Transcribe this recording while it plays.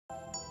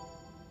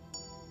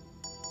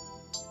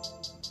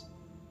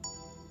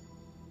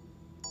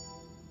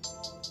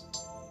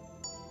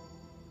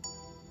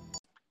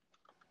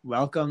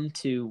Welcome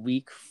to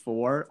week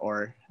 4,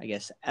 or I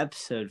guess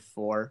episode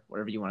 4,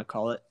 whatever you want to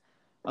call it,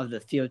 of the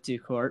Field to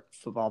Court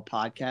Football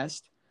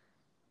Podcast.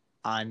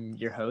 I'm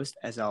your host,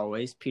 as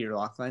always, Peter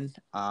Laughlin.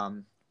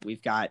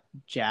 We've got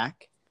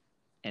Jack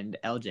and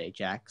LJ.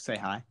 Jack, say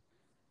hi.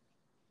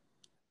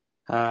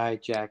 Hi,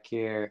 Jack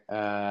here.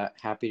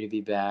 Happy to be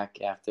back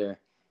after,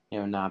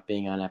 not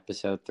being on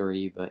episode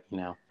 3, but,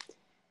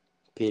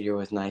 Peter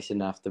was nice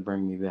enough to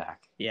bring me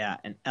back. Yeah,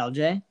 and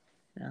LJ,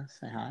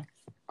 say hi.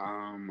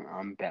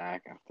 I'm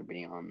back after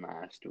being on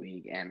last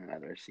week and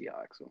another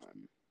Seahawks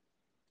win.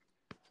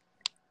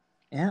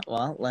 Yeah,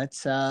 well,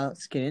 let's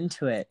get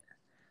into it.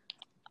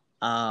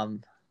 I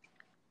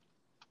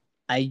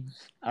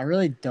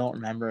really don't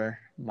remember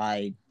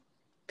my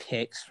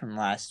picks from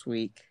last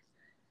week.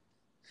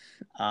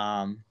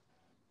 But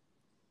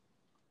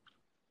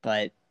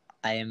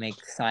I am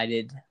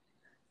excited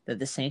that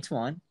the Saints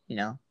won.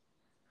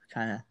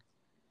 Kind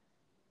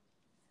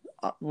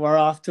of we're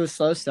off to a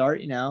slow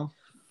start.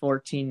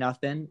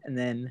 14-0, and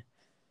then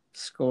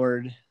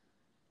scored,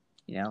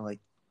 like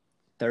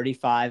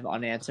 35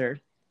 unanswered.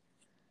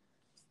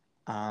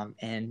 And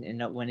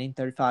ended up winning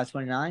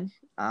 35-29.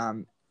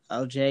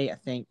 LJ, I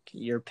think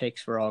your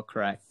picks were all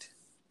correct.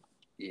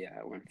 Yeah,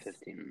 I went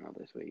 15-0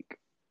 this week.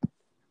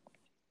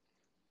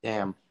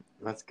 Damn,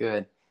 that's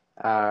good.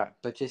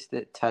 But just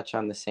to touch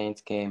on the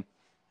Saints game,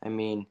 I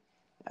mean,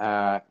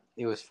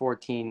 it was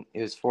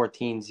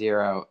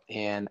 14-0,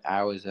 and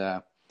I was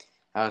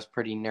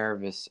pretty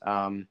nervous.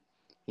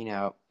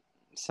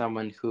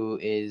 Someone who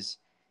is,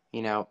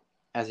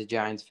 as a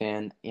Giants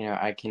fan,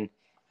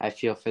 I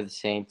feel for the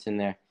Saints in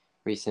their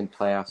recent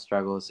playoff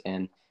struggles,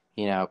 and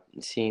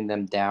seeing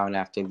them down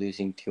after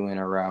losing 2 in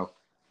a row,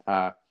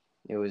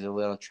 it was a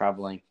little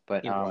troubling.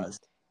 But It was.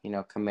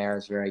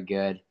 Kamara's very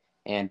good,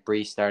 and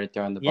Brees started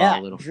throwing the ball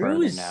a little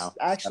further now.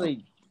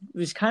 Actually,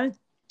 was kind of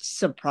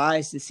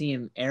surprised to see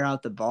him air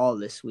out the ball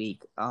this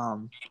week.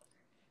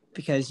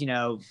 Because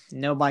no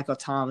Michael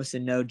Thomas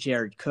and no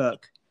Jared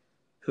Cook,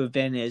 who have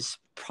been his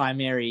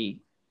primary,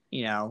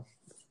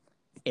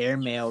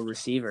 airmail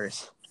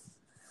receivers.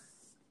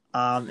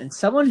 And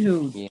someone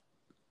who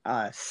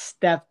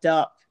stepped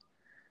up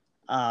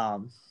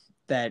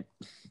that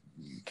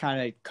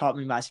kind of caught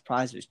me by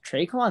surprise was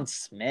Tre'Quan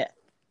Smith.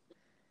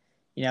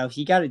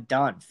 He got it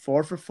done.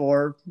 4 for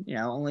 4,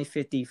 only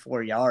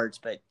 54 yards,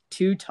 but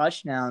 2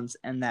 touchdowns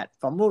and that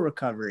fumble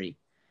recovery.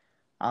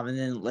 And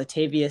then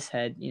Latavius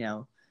had,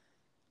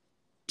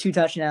 2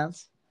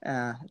 touchdowns.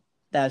 That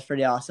was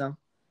pretty awesome.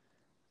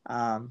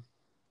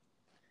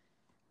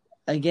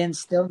 Again,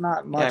 still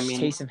not much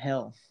Taysom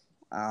Hill.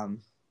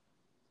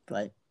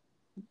 But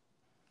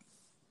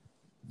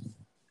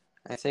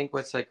I think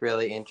what's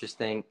really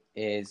interesting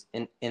is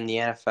in the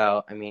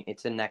NFL. I mean,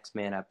 it's a next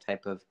man up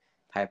type of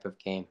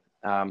game.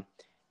 In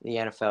the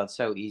NFL, it's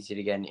so easy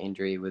to get an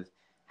injury with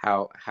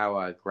how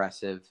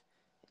aggressive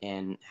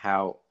and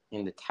how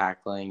in the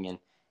tackling and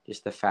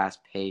just the fast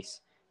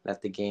pace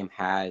that the game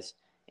has,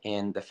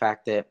 and the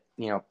fact that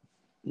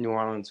New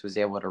Orleans was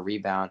able to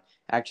rebound.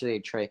 Actually,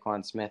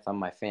 Tre'Quan Smith on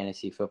my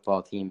fantasy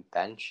football team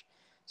bench,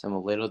 so I'm a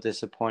little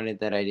disappointed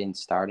that I didn't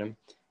start him,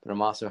 but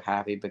I'm also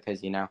happy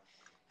because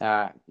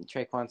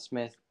Tre'Quan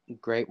Smith,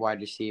 great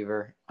wide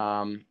receiver.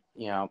 Got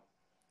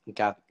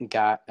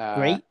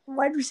great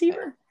wide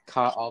receiver.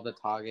 Caught all the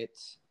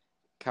targets.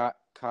 Caught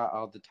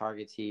all the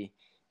targets he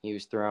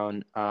was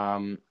thrown.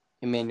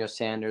 Emmanuel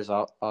Sanders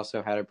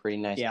also had a pretty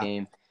nice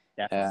game.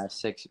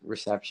 6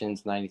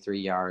 receptions, 93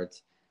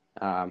 yards.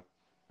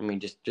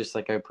 Just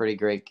like a pretty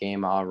great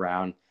game all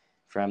around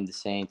from the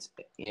Saints.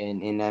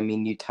 And I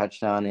mean, you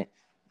touched on it.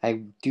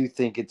 I do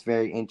think it's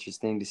very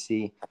interesting to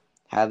see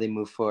how they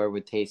move forward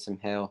with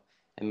Taysom Hill.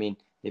 I mean,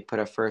 they put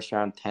a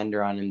first-round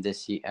tender on him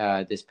this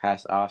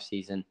past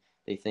offseason.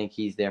 They think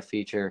he's their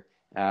future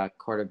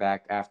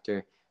quarterback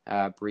after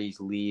Brees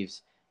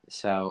leaves.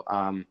 So,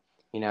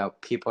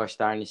 people are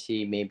starting to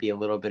see maybe a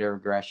little bit of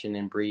regression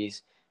in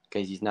Brees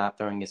because he's not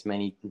throwing as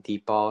many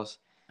deep balls.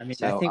 I mean,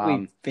 I think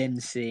we've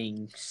been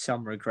seeing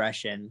some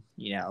regression.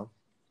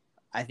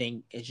 I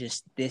think it's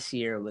just this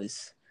year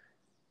was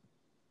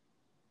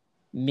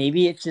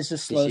maybe it's just a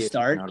slow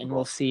start, and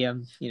we'll see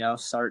him,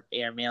 start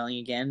airmailing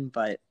again.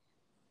 But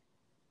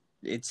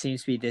it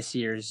seems to be this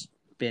year's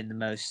been the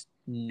most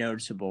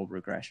noticeable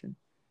regression.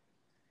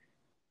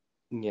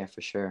 Yeah,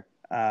 for sure.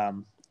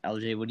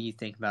 LJ, what do you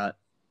think about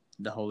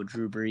the whole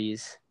Drew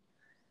Brees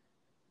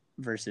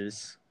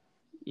versus,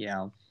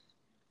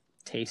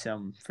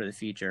 Taysom for the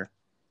future?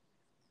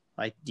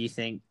 Like, do you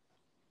think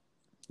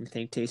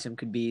Taysom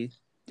could be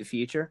the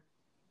future?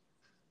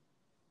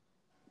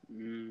 I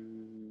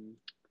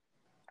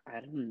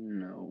don't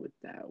know with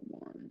that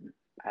one.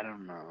 I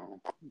don't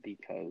know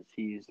because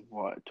he's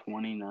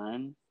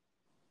 29?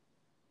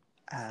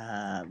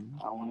 I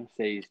want to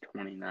say he's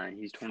 29.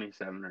 He's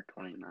 27 or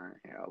 29.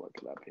 Here, I'll look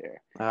it up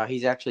here.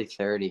 He's actually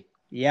 30.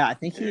 Yeah, I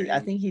think he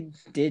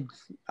did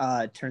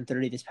turn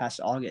 30 this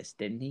past August,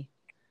 didn't he?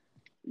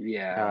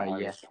 Yeah,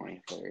 August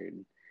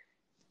 23rd.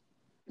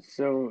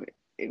 So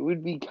it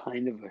would be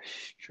kind of a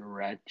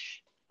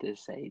stretch to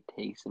say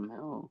Taysom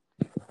Hill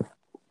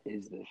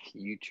is the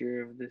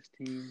future of this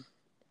team.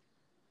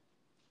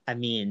 I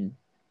mean,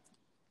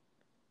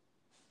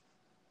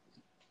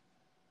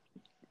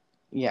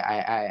 yeah,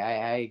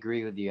 I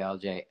agree with you,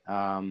 LJ.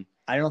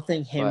 I don't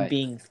think him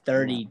being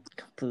 30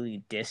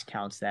 completely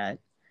discounts that,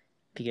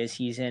 because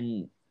he's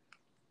in,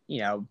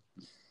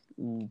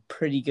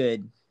 pretty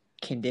good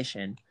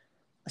condition,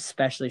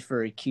 especially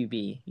for a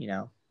QB,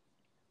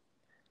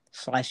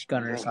 slash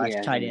gunner, slash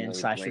tight end,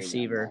 slash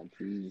receiver,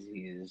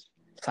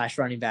 slash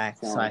running back,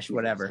 slash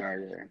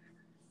whatever.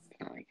 It's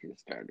not like he's a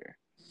starter.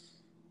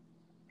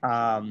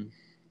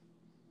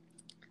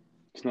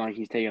 It's not like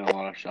he's taking a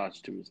lot of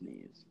shots to his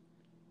knees.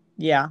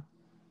 Yeah,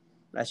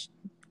 it's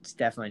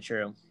definitely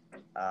true.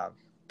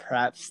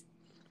 Perhaps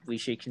we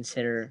should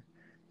consider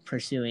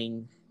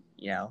pursuing,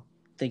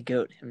 the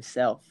GOAT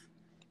himself,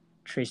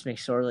 Trace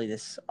McSorley,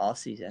 this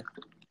offseason.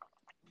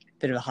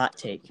 Bit of a hot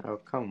take. Oh,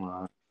 come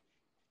on.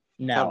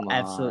 No,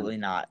 absolutely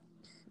not.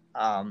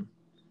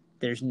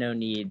 There's no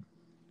need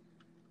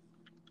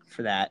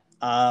for that.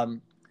 I'd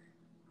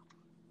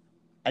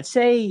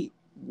say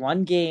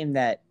one game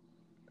that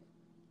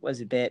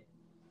was a bit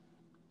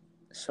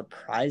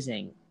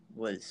surprising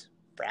was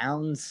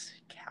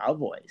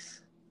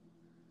Browns-Cowboys.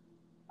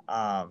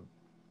 I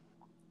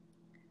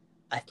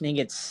think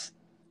it's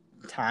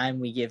time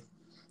we give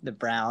the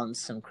Browns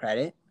some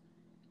credit,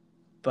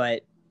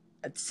 but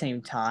at the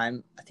same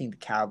time, I think the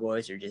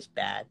Cowboys are just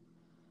bad.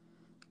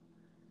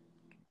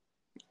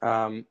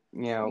 I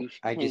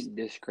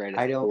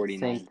don't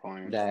think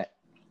points. that.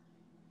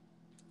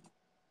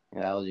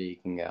 LG, you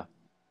can go.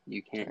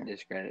 You can't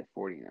discredit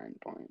 49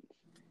 points.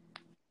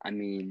 I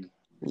mean,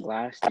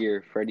 last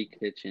year, Freddie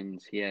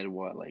Kitchens, he had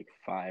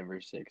 5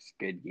 or 6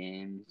 good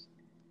games.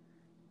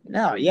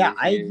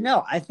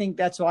 I think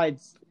that's why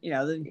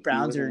the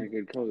Browns are a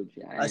good coach.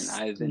 Yeah, and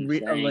I've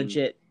been a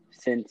legit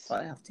since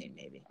playoff team,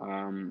 maybe.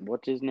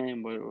 What's his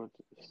name? What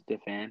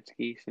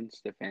Stefanski?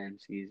 Since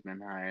Stefanski's been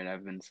hired,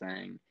 I've been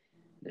saying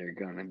they're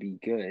gonna be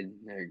good.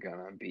 They're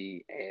gonna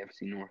be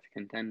AFC North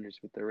contenders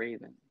with the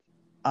Ravens.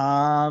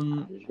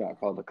 Just got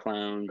called a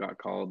clown. Got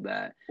called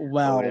that.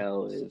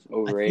 Odell is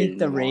overrated. I think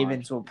the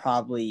Ravens will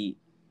probably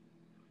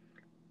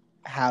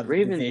have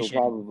Ravens will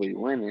probably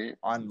win it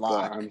on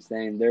lock. But I'm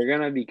saying they're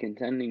gonna be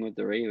contending with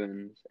the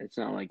Ravens. It's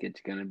not like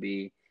it's gonna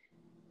be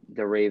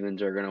the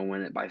Ravens are gonna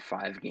win it by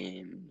 5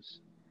 games.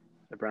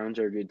 The Browns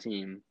are a good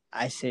team.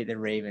 I say the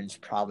Ravens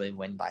probably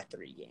win by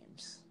 3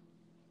 games.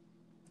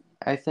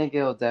 I think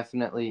it'll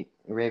definitely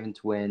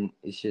Ravens win.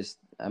 It's just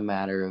a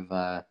matter of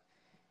the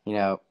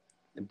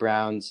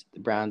Browns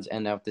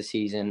end up the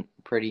season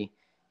pretty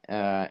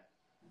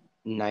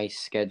nice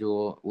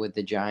schedule with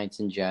the Giants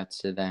and Jets,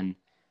 so then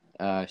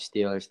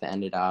Steelers to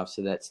end it off.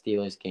 So that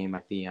Steelers game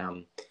might be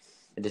a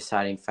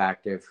deciding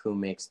factor of who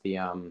makes the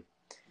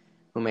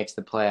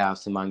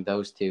playoffs among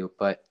those two.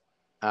 But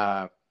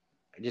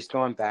just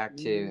going back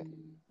to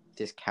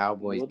this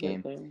Cowboys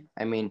game,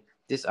 I mean,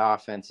 this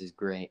offense is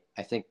great.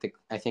 I think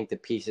the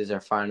pieces are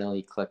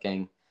finally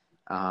clicking.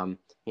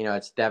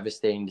 It's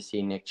devastating to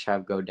see Nick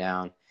Chubb go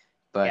down,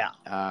 but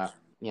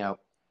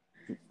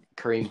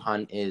Kareem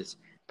Hunt is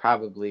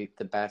probably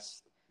the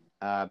best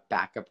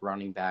backup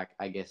running back,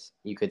 I guess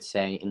you could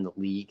say, in the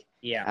league.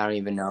 Yeah, I don't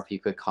even know if you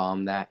could call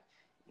him that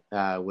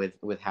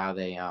with how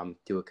they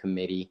do a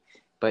committee.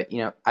 But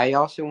I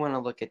also want to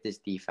look at this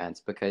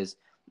defense because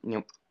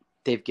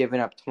they've given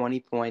up 20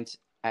 points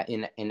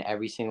in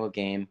every single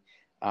game.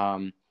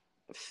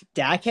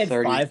 Dak had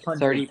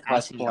 30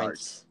 plus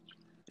points.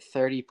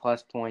 30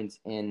 plus points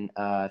in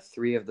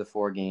 3 of the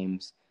 4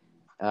 games,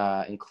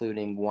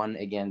 including one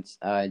against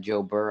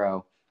Joe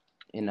Burrow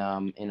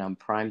in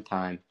prime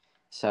time.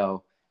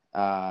 So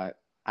I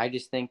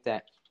just think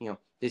that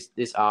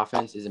this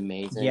offense is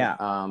amazing. Yeah.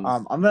 I'm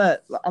gonna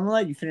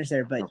let you finish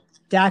there, but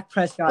Dak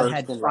Prescott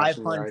had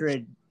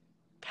 500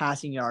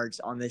 passing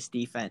yards on this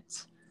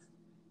defense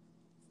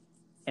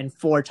and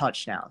 4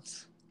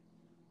 touchdowns.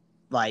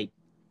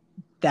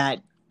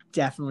 That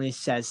definitely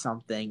says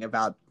something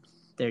about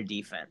their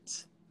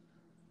defense.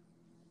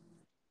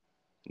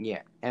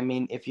 Yeah, I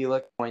mean, if you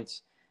look at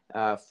points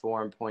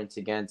for and points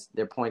against,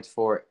 their points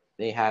for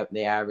they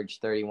average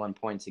 31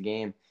 points a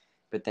game,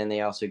 but then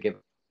they also give,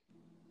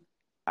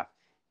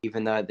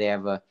 even though they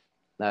have a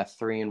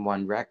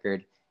 3-1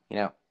 record,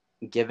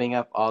 giving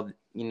up all.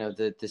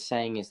 The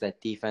saying is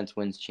that defense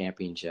wins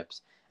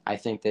championships. I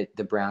think that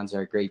the Browns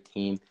are a great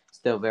team,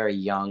 still very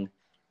young.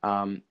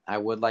 I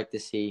would like to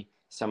see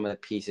some of the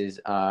pieces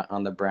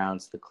on the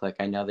Browns to click.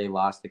 I know they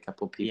lost a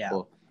couple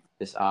people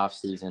this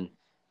offseason,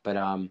 but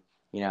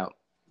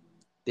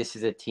this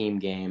is a team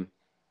game.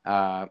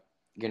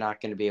 You're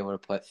not going to be able to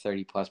put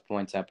 30 plus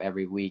points up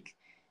every week,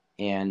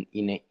 and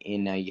you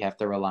have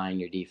to rely on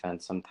your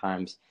defense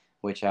sometimes,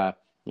 which they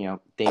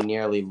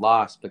nearly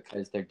lost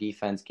because their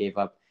defense gave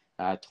up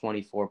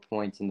 24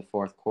 points in the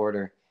fourth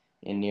quarter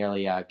and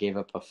nearly gave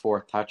up a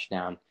 4th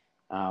touchdown.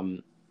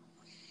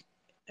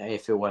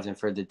 If it wasn't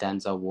for the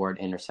Denzel Ward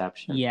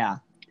interception. Yeah.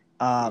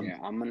 I'm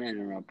going to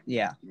interrupt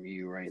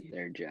you right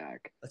there,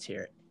 Jack. Let's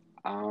hear it.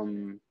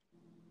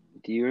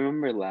 Do you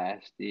remember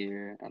last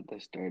year at the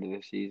start of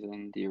the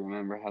season? Do you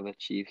remember how the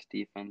Chiefs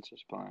defense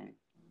was playing?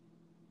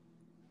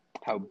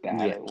 How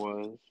bad it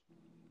was?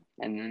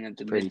 And then at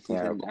the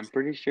midseason, I'm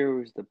pretty sure it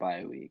was the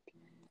bye week.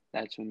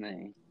 That's when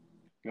they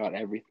got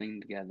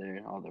everything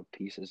together, all the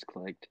pieces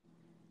clicked.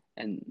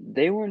 And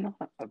they were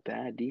not a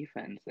bad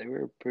defense. They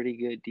were a pretty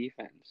good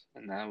defense.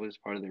 And that was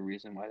part of the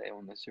reason why they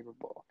won the Super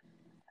Bowl.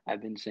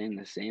 I've been saying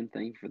the same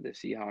thing for the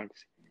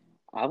Seahawks.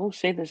 I will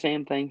say the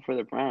same thing for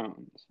the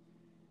Browns.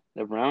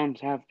 The Browns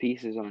have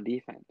pieces on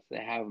defense.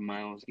 They have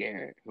Myles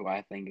Garrett, who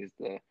I think is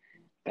the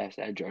best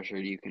edge rusher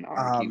you can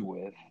argue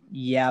with.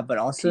 Yeah, but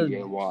also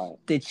TJ Watt.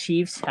 The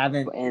Chiefs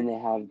haven't, and they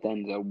have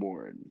Denzel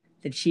Ward.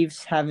 The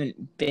Chiefs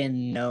haven't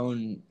been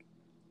known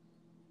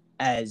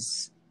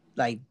as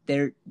like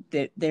their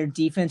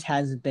defense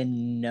hasn't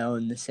been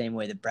known the same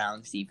way the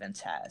Browns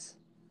defense has.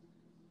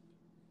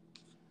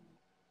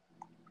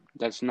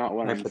 That's not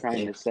what I'm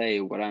trying to say.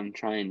 What I'm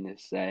trying to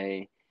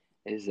say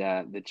is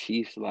that the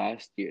Chiefs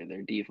last year,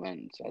 their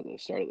defense at the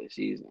start of the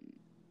season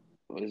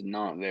was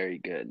not very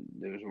good.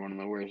 It was one of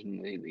the worst in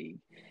the league.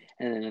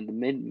 And then in the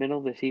middle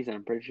of the season,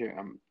 I'm pretty sure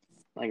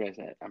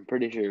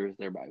it was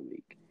their bye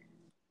week,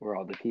 where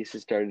all the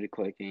pieces started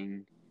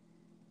clicking.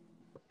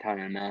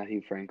 Tyrann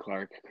Mathieu, Frank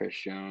Clark, Chris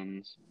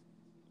Jones.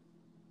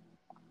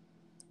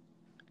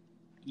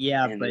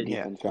 Yeah, and the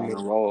defense on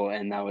a roll,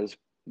 and that was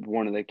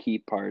one of the key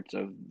parts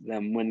of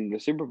them winning the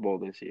Super Bowl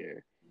this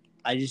year.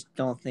 I just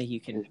don't think you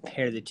can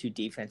pair the two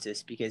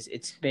defenses because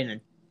it's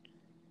been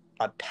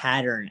a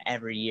pattern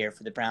every year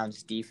for the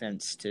Browns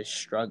defense to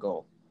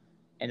struggle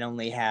and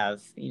only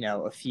have,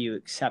 a few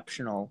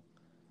exceptional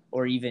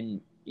or even,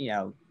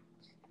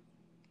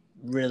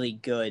 really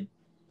good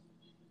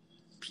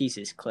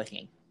pieces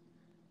clicking.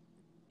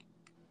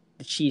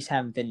 The Chiefs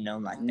haven't been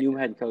known like that. New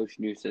head coach,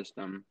 new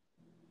system.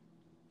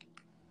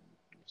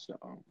 So,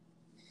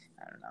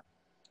 I don't know.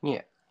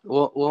 Yeah.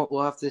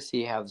 We'll have to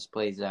see how this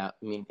plays out.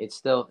 I mean, it's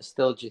still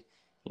just,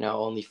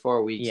 only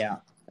 4 weeks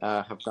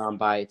have gone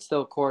by. It's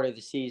still a quarter of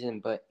the season,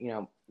 but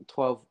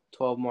 12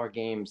 more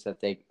games that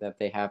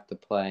they have to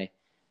play.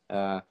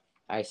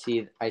 I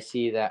see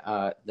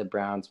that the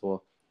Browns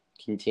will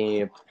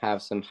continue to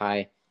have some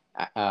high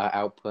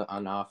output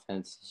on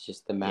offense. It's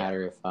just a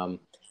matter of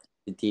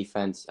the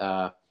defense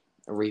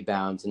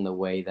rebounds in the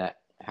way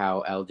that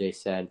how LJ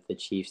said the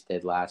Chiefs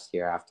did last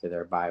year after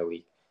their bye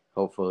week.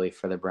 Hopefully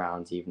for the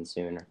Browns even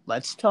sooner.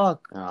 Let's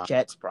talk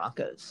Jets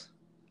Broncos.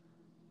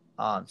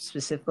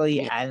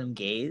 Specifically Adam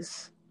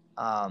Gase.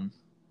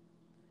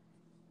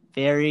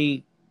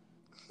 Very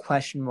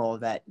questionable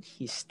that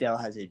he still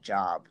has a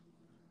job.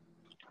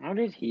 How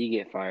did he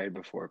get fired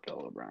before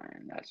Bill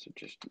O'Brien? That's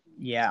just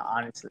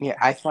honestly. Yeah,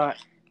 I thought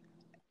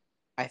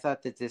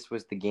that this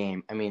was the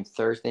game. I mean,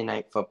 Thursday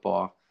night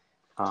football.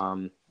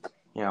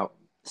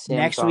 Sam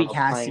next Darnold week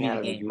has to be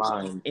the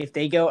game.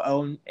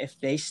 If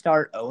they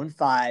start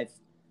 0-5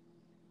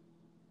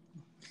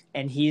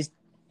 and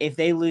if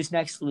they lose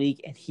next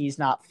week and he's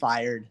not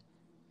fired,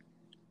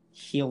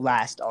 he'll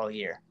last all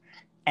year.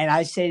 And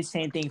I say the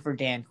same thing for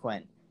Dan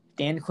Quinn.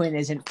 Dan Quinn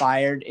isn't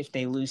fired if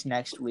they lose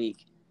next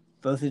week.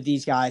 Both of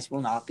these guys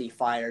will not be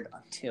fired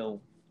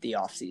until the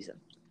offseason.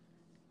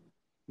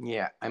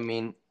 Yeah, I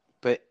mean,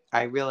 but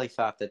I really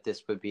thought that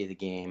this would be the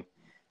game.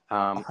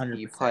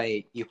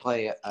 100%.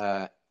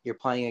 You're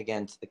playing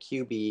against the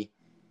QB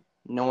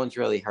no one's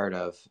really heard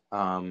of.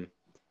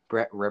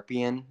 Brett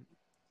Rypien,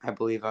 I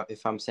believe,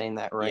 if I'm saying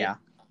that right. Yeah.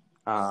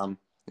 3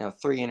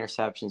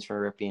 interceptions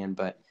for Rypien,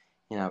 but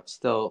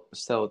still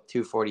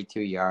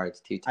 242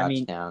 yards, 2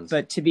 touchdowns.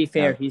 But to be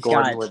fair, he's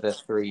Gordon got with a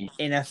 3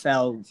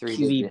 NFL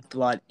QB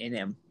blood in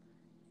him.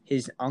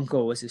 His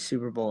uncle was a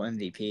Super Bowl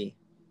MVP.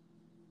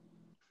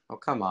 Oh,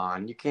 come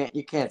on! You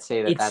can't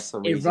say that that's the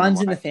reason. It runs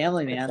in the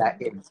family, man.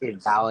 It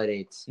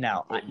validates.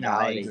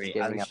 I agree.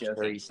 Giving up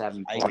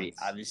 37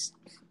 points.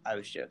 I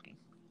was joking.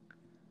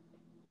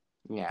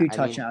 Yeah, 2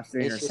 touchdowns,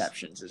 3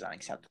 interceptions is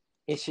unacceptable.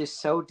 It's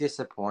just so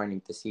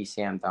disappointing to see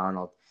Sam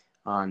Darnold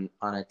on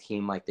a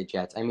team like the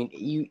Jets. I mean,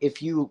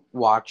 if you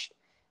watched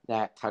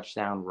that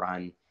touchdown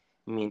run,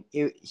 I mean,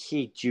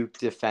 he juked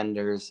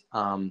defenders,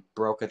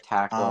 broke a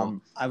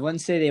tackle. I wouldn't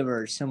say they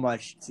were so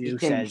much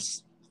juke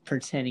as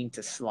pretending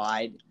to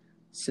slide,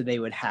 so they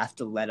would have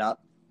to let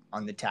up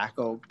on the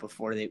tackle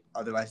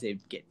otherwise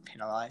they'd get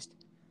penalized.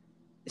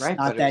 It's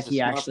not that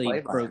he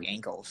actually broke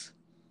ankles.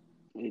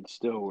 It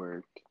still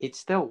worked. It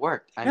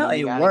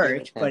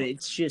worked, but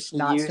it's just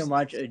not so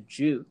much a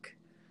juke.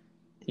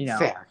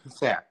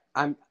 Fair.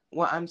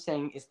 What I'm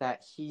saying is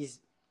that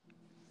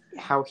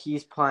how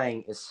he's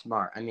playing is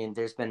smart. I mean,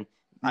 there's been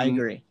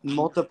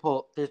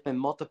multiple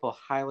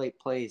highlight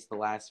plays the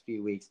last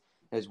few weeks.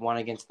 There's one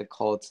against the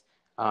Colts.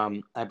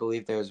 I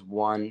believe there's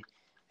one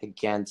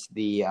against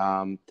the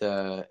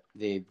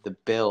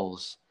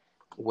Bills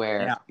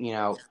where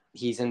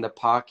he's in the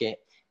pocket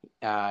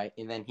and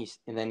then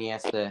he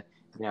has to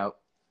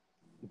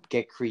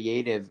get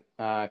creative,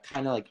 kind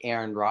of like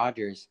Aaron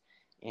Rodgers,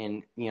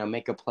 and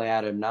make a play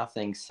out of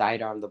nothing,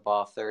 sidearm the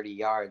ball 30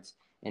 yards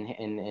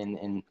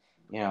and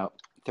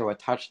throw a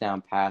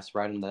touchdown pass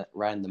right in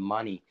the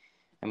money.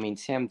 I mean,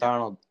 Sam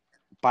Darnold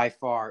by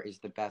far is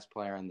the best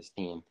player on this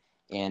team,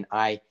 and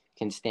I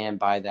can stand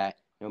by that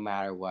no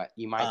matter what.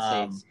 You might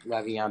say it's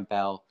Le'Veon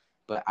Bell,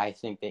 but I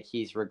think that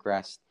he's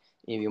regressed.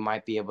 You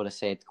might be able to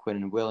say it's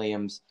Quinnen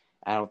Williams.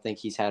 I don't think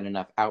he's had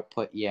enough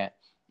output yet.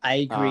 I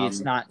agree.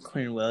 It's not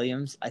Quinnen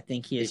Williams. I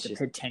think he has the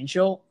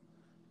potential.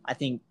 I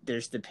think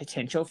there's the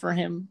potential for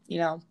him,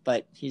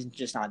 but he's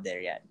just not there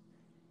yet.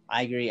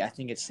 I agree. I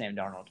think it's Sam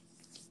Darnold.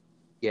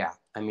 Yeah,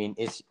 I mean,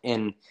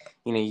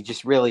 you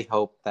just really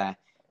hope that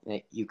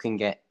you can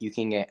get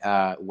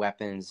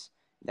weapons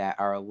that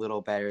are a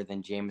little better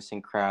than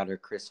Jamison Crowder,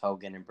 Chris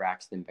Hogan, and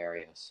Braxton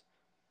Berrios.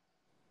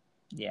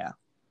 Yeah,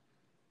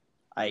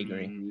 I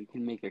agree. You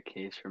can make a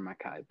case for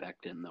Mekhi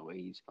Becton the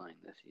way he's playing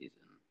this season.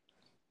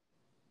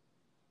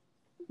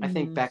 I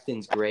think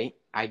Becton's great.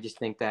 I just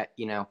think that,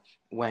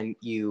 when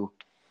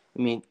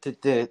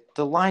the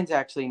line's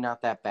actually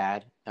not that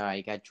bad.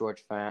 You got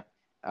George Fant,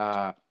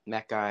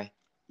 Mekhi.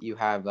 You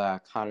have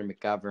Connor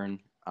McGovern.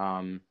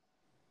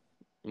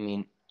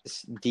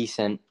 It's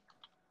decent.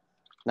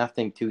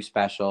 Nothing too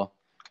special.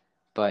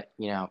 But,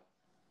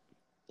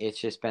 it's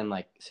just been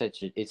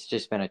it's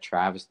just been a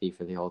travesty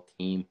for the whole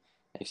team,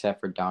 except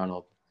for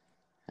Donald.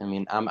 I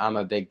mean, I'm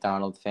a big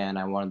Donald fan.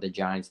 I wanted the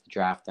Giants to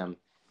draft him.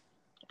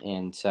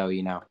 And so,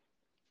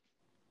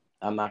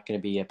 I'm not going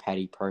to be a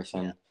petty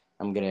person. Yeah.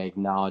 I'm going to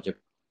acknowledge it.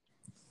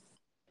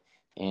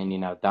 And,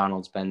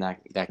 Donald's been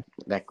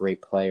that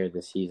great player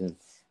this season.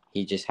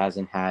 He just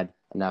hasn't had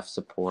enough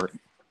support.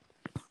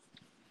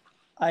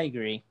 I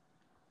agree.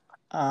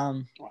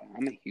 I'm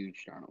a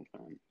huge Donald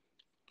fan.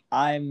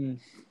 I'm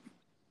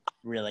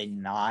really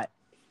not.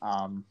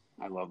 I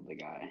love the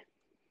guy.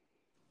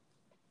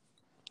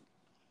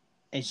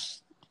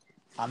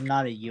 I'm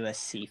not a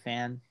USC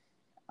fan.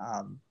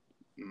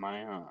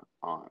 My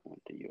aunt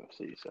went to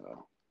USC,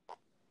 so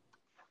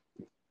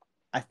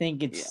I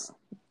think it's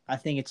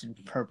an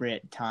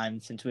appropriate time,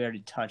 since we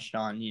already touched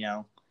on,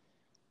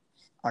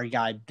 our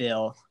guy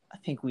Bill. I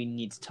think we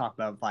need to talk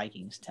about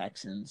Vikings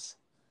Texans.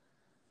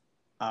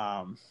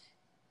 I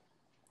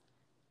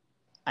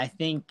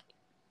think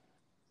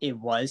it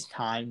was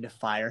time to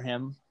fire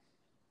him,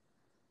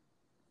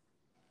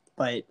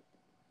 but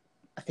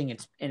I think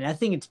it's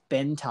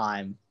been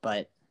time.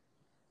 But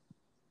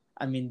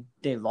I mean,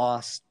 they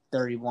lost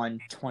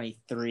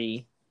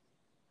 31-23,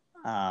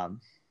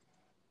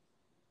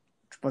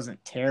 which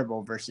wasn't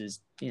terrible versus,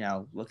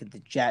 look at the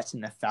Jets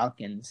and the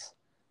Falcons.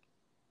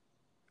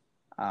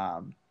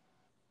 But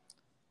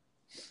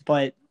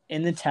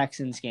in the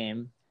Texans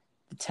game,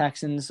 the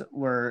Texans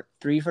were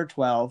 3 for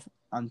 12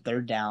 on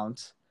third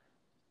downs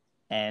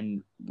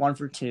and 1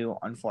 for 2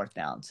 on fourth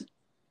downs.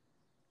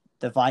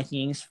 The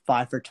Vikings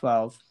 5 for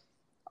 12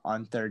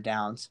 on third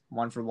downs,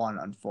 1 for 1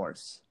 on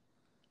fourths.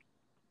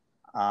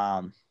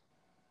 I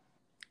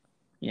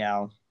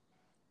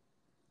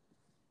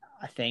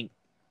think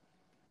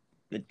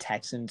the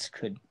Texans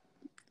could,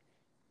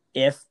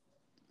 if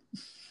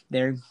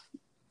their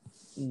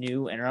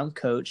new interim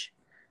coach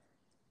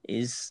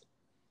is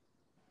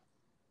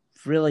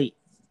really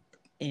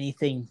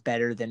anything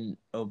better than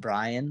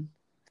O'Brien,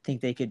 I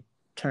think they could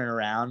turn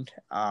around.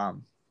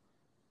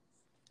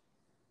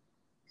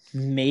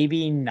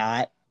 Maybe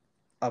not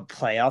a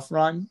playoff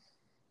run,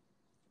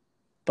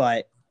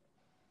 but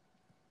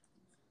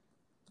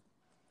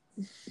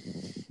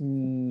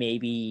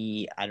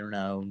maybe,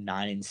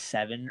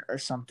 9-7 or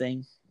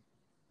something.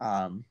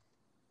 That's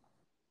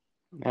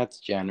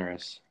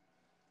generous.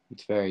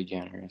 It's very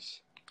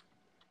generous.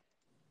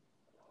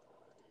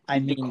 I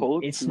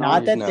mean, it's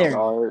not that they're.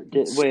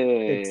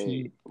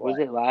 Wait. Was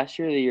it last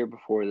year or the year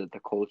before that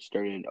the Colts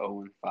started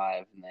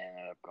 0-5 and they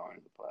ended up going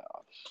to the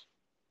playoffs?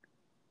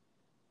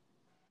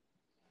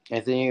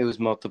 I think it was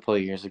multiple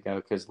years ago,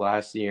 because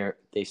last year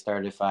they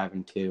started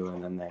 5-2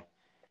 and then they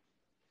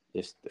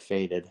just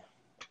faded.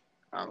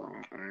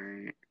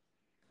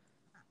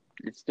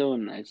 It's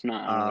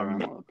not out of the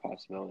realm of a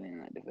possibility in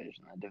that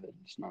division. That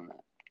division's not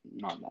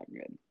that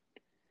good.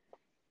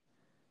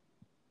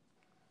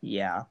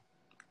 Yeah.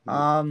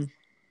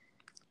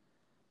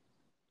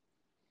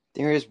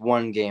 There is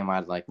one game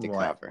I'd like to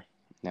cover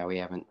that we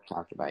haven't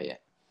talked about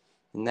yet,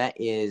 and that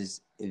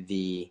is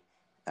the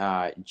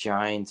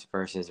Giants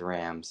versus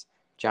Rams.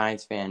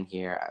 Giants fan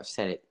here. I've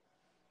said it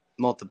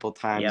multiple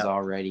times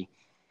already,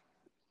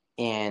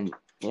 and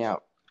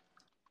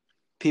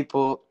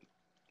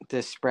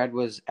the spread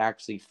was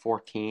actually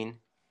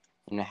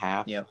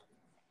 14.5. Yep.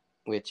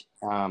 Which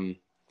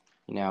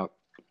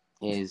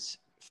is,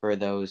 for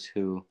those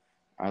who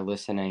are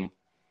listening,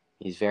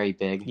 is very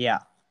big. Yeah.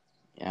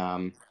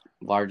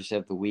 Largest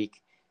of the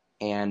week.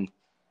 And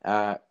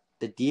the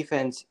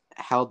defense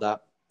held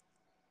up.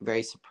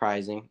 Very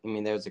surprising. I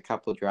mean, there was a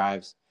couple of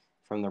drives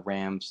from the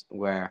Rams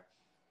where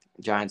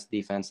Giants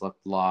defense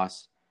looked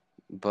lost.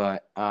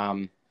 But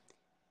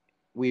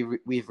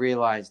we've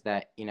realized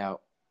that,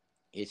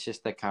 it's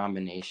just a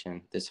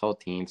combination. This whole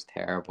team's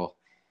terrible.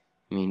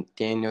 I mean,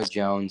 Daniel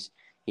Jones,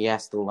 he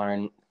has to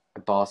learn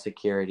ball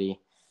security,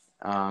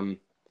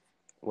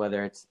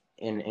 whether it's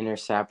in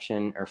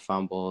interception or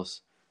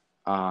fumbles.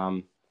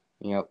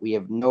 We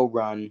have no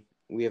run.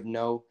 We have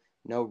no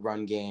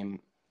run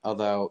game.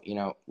 Although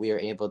we are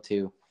able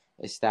to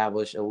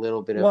establish a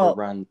little bit of a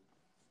run.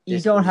 You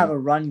don't have a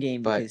run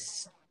game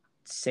because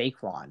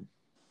Saquon.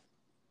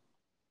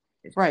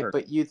 Right,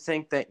 but you'd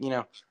think that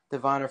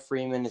Devonta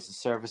Freeman is a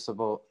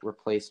serviceable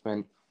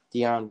replacement.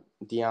 Dion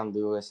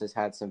Lewis has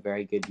had some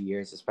very good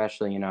years,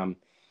 especially in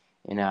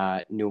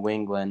New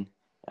England.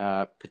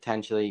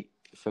 Potentially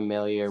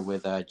familiar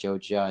with Joe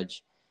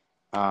Judge.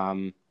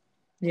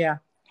 Yeah.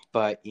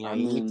 But you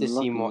need to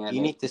see more.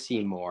 You need to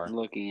see more.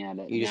 Looking at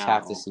it, you just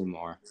have to see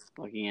more.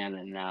 Looking at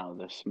it now,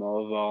 the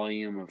small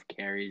volume of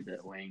carries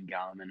that Wayne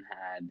Gallman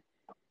had.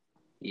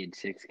 He had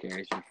 6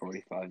 carries for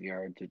 45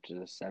 yards, which is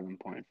a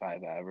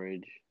 7.5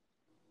 average.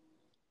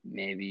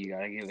 Maybe you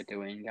gotta give it to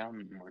Wayne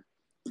Gallman more.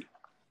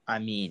 I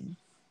mean,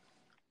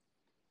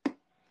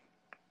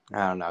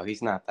 I don't know.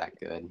 He's not that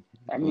good.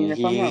 I mean, if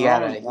I'm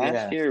not wrong,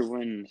 last year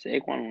when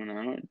Saquon went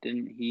on it,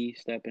 didn't he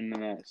step into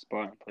that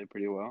spot and play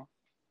pretty well?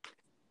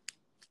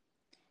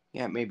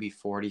 Yeah, maybe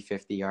 40,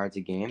 50 yards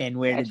a game. And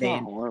where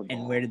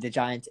did the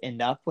Giants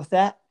end up with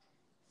that?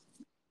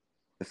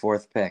 The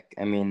 4th pick.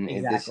 I mean,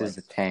 This is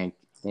a tank,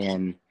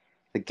 and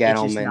the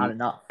Gettleman. It's just not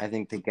enough. I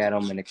think the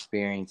Gettleman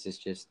experience is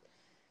just.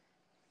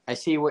 I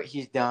see what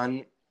he's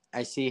done.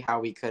 I see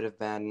how he could have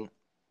been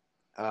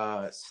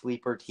a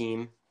sleeper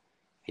team.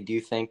 I do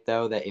think,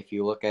 though, that if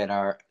you look at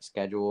our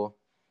schedule,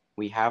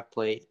 we have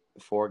played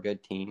 4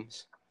 good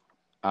teams.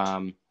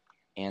 And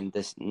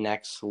this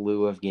next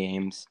slew of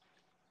games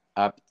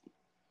up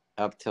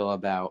till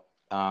about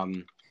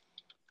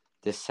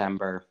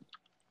December,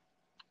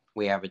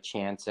 we have a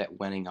chance at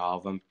winning all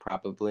of them,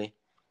 probably.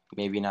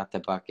 Maybe not the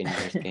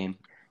Buccaneers game,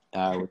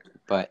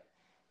 but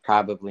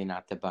probably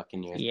not the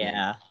Buccaneers game.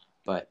 Yeah.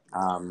 But,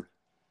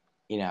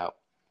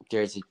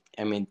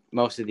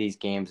 most of these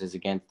games is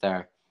against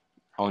our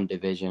own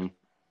division.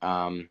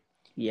 Yeah.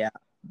 You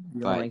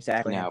don't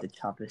exactly have the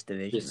toughest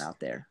division out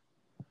there.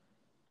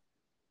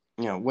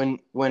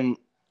 When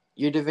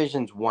your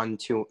division's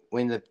 1-2,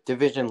 when the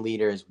division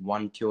leader is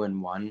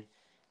 1-2-1,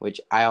 which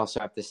I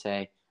also have to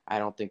say, I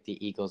don't think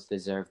the Eagles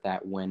deserve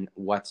that win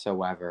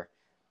whatsoever.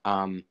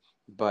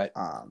 But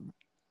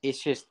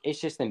it's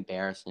just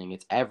embarrassing.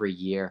 It's every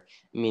year.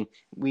 I mean,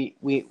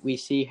 we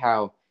see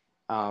how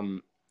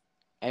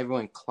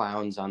everyone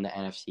clowns on the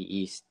NFC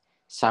East.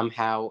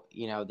 Somehow,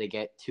 they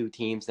get 2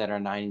 teams that are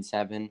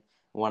 9-7.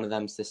 One of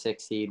them's the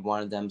 6th seed.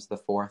 One of them's the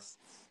 4th.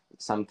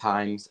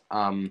 Sometimes,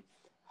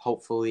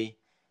 hopefully,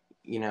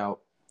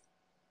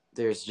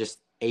 there's just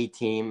a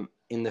team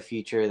in the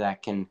future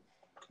that can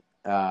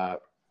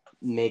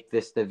make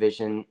this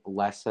division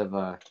less of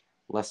a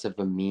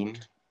meme.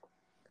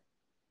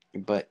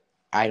 But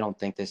I don't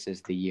think this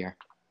is the year.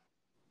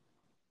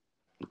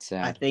 It's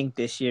sad. I think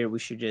this year we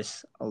should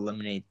just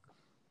eliminate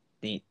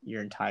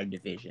your entire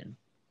division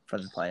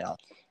from the playoffs.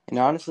 And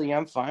honestly,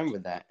 I'm fine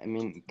with that. I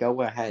mean,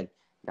 go ahead.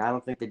 I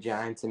don't think the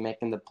Giants are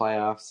making the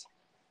playoffs.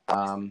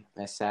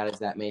 As sad as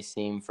that may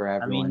seem for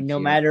everyone. I mean, no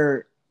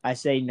matter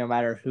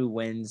who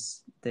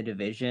wins the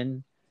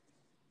division,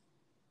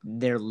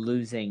 they're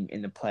losing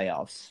in the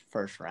playoffs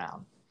first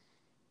round.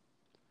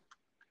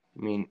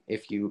 I mean,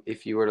 if you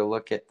were to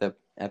look at the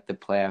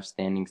playoff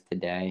standings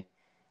today,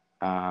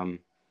 I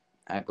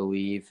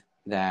believe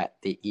that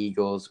the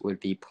Eagles would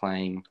be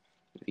playing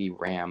the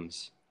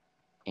Rams,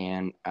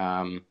 and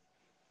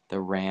the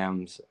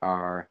Rams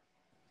are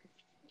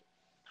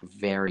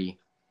very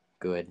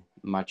good,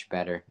 much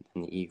better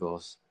than the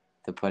Eagles.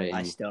 To put it in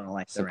I still don't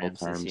like the Rams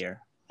terms. this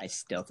year. I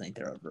still think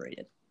they're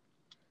overrated.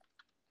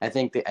 I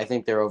think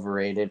they're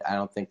overrated. I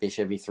don't think they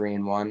should be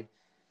 3-1.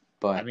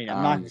 But I mean,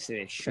 I'm not going to say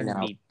they shouldn't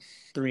be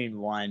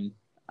 3-1.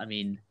 I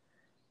mean,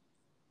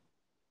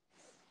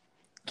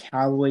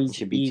 Cowboys,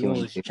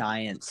 Eagles,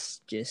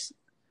 Giants,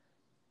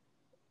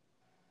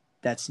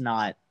 it's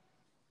not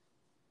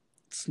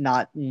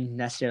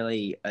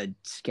necessarily a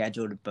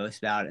schedule to boast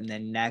about. And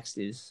then next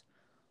is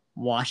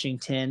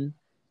Washington.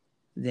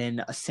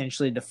 Then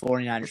essentially the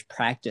 49ers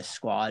practice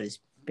squad is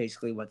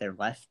basically what they're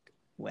left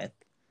with.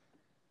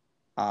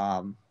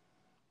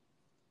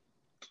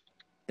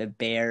 The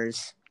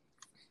Bears,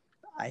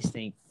 I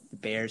think the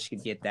Bears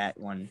could get that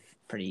one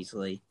pretty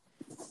easily.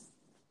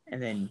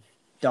 And then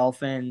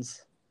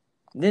Dolphins.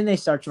 Then they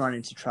start to run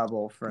into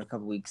trouble for a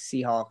couple weeks.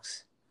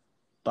 Seahawks,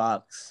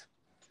 Bucks.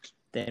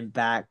 Then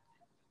back,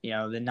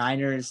 the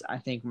Niners, I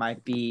think,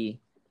 might be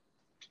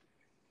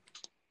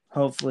 –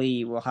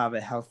 hopefully we'll have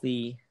a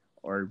healthy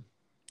or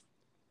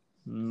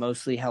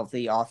mostly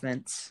healthy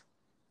offense.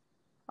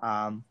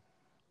 Although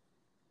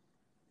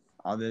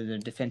the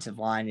defensive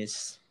line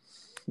is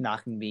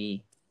not going to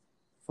be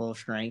full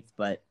strength,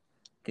 but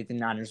I think the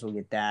Niners will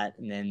get that.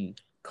 And then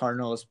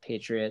Cardinals,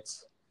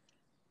 Patriots,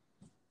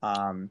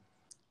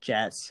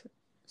 Jets,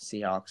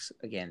 Seahawks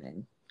again,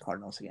 and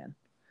Cardinals again.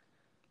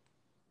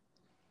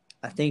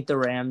 I think the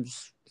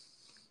Rams,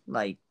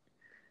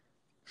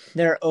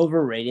 they're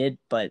overrated,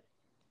 but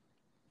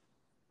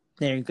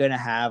they're going to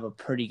have a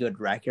pretty good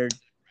record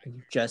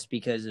just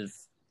because of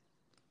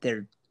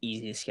their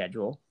easy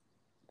schedule.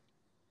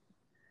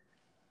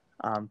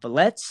 But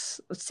let's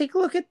take a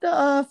look at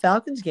the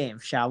Falcons game,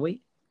 shall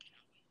we?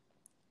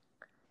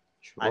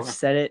 Sure. I've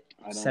said it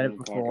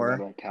before.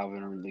 About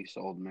Calvin Ridley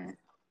sold me.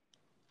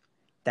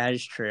 That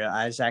is true.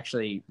 I was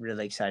actually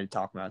really excited to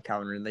talk about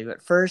Calvin Ridley,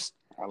 but first,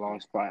 I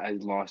lost by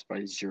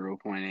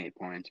 0.8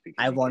 points because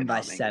I won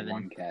by 7.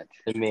 One catch.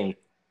 Me.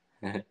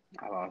 I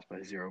lost by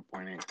 0.8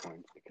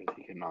 points because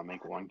he could not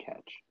make one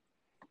catch.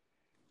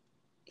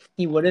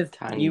 You would have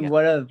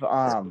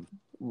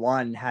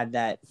won had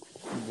that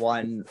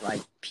one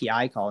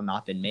PI call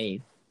not been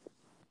made.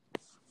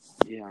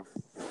 Yeah.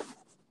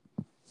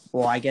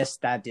 Well, I guess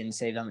that didn't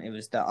save them. It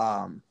was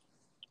the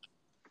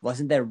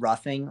wasn't there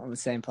roughing on the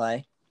same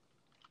play?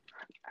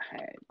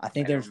 I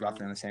think there was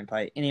roughing on the same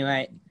play.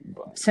 Anyway,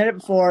 said it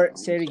before,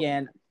 say it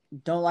again.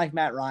 Don't like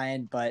Matt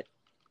Ryan, but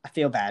I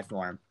feel bad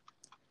for him.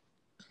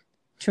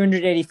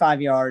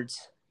 285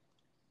 yards.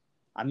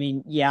 I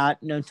mean, yeah,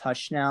 no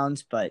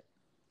touchdowns, but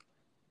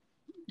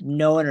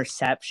no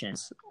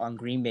interceptions on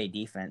Green Bay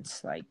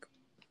defense. I'd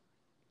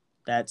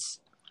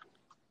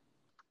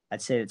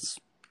say it's.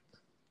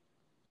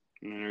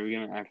 Are we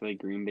gonna act like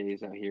Green Bay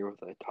is out here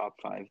with a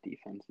top 5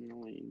 defense in the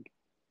league?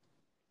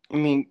 I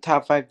mean,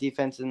 top 5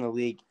 defense in the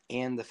league,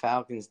 and the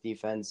Falcons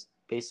defense.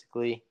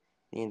 Basically,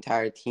 the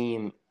entire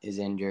team is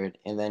injured,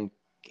 and then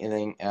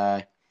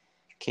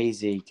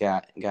KZ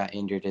got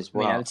injured as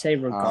well. I would say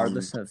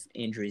regardless of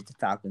injuries, the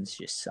Falcons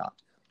just suck.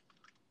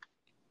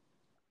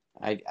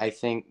 I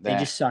think that they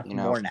just suck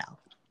more now.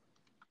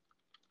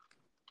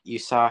 You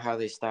saw how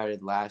they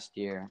started last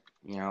year.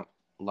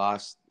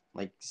 Lost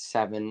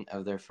 7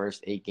 of their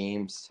first 8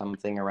 games,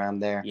 something around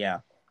there.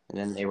 Yeah, and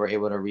then they were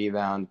able to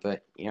rebound.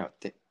 But you're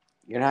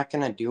not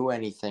gonna do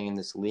anything in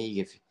this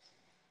league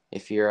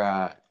if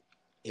you're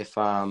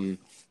going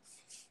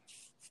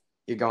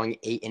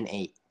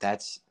 8-8.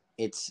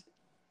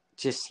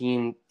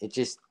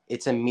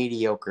 It's a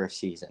mediocre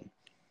season.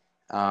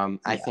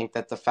 I think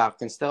that the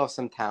Falcons still have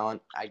some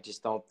talent. I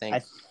just don't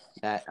think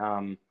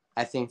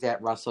I think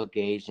that Russell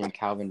Gage and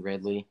Calvin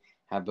Ridley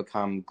have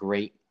become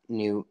great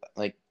new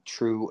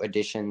true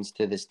additions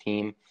to this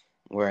team,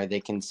 where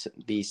they can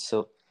be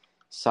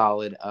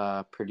solid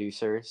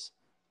producers.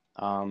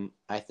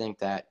 I think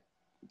that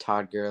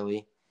Todd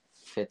Gurley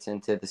fits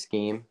into the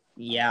scheme.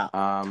 Yeah,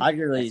 Todd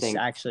Gurley's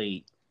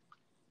actually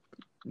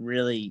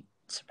really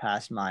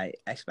surpassed my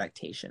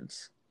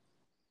expectations.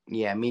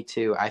 Yeah, me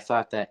too. I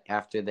thought that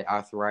after the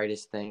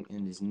arthritis thing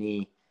in his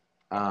knee,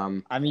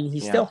 he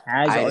still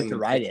has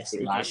arthritis.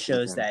 It just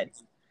shows that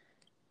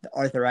the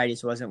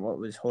arthritis wasn't what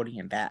was holding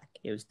him back.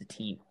 It was the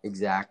team.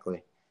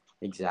 Exactly.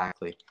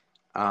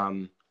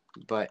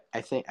 But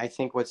I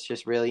think what's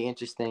just really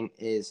interesting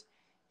is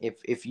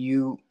if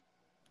you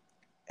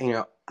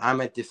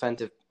I'm a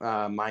defensive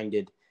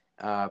minded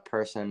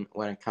person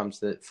when it comes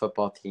to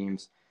football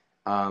teams.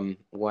 When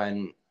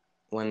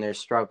there's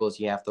struggles,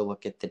 you have to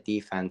look at the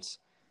defense.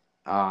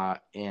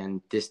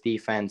 And this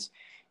defense,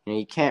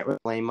 you can't really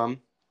blame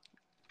them.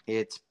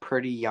 It's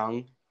pretty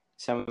young.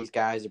 Some of these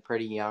guys are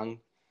pretty young,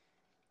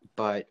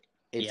 but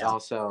it's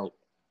also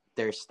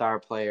their star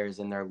players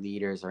and their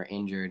leaders are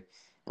injured.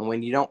 And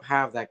when you don't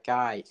have that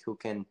guy who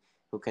can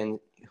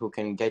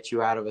get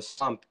you out of a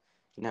slump,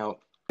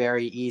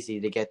 very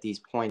easy to get these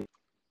points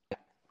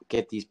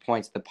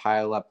to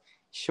pile up.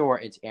 Sure,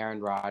 it's Aaron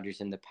Rodgers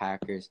and the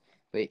Packers,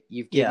 but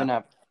you've given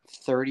up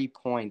 30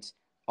 points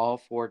all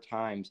 4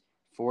 times,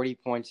 40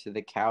 points to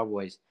the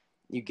Cowboys.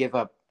 You give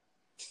up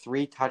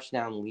 3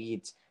 touchdown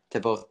leads to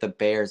both the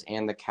Bears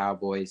and the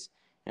Cowboys.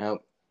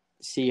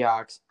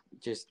 Seahawks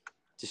just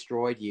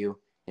destroyed you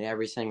in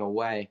every single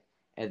way.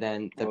 And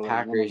then the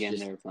Packers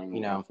just,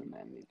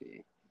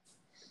 MVP.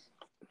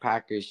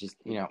 Packers just,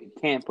 You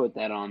can't put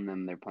that on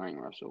them. They're playing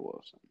Russell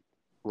Wilson.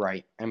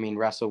 Right. I mean,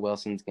 Russell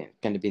Wilson's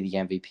going to be the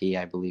MVP.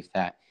 I believe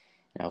that.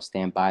 And I'll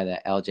stand by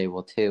that. LJ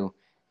will too,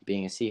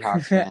 being a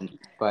Seahawks fan.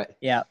 But,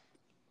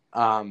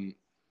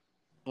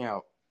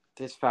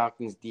 this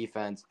Falcons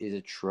defense is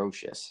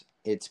atrocious.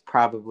 It's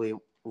probably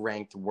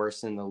ranked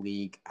worse in the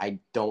league. I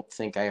don't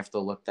think I have to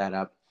look that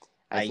up.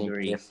 I think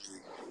agree.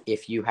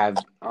 If you have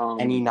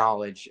any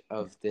knowledge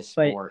of this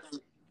sport.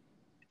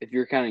 If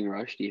you're counting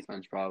rush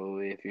defense,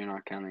 probably. If you're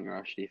not counting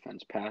rush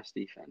defense, pass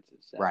defense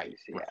is right.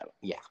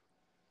 Yeah.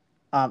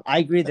 I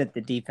agree that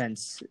the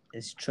defense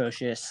is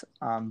atrocious,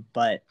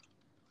 but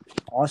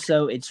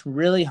also it's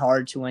really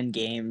hard to win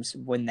games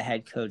when the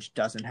head coach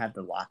doesn't have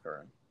the locker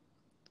room.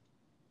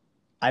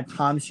 I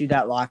promise you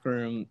that locker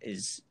room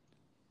is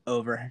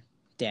over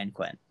Dan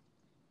Quinn.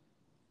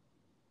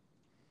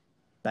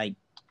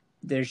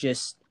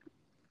 There's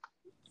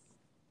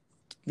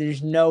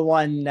no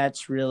one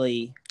that's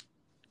really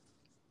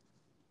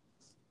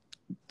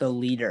the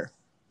leader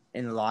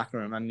in the locker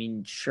room. I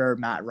mean, sure,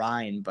 Matt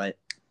Ryan, but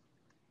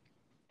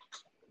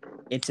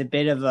it's a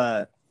bit of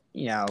a,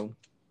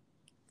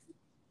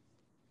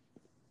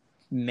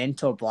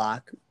 mental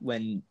block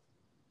when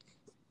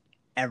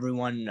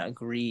everyone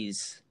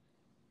agrees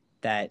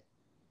that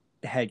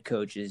the head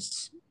coach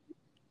has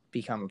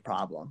become a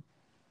problem.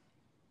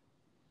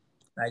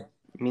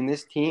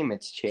 This team,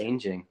 it's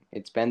changing.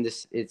 It's been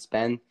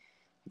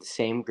the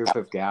same group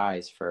of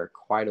guys for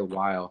quite a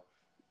while.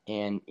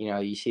 And,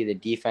 you see the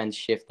defense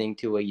shifting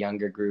to a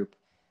younger group.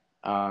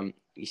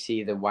 You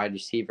see the wide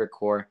receiver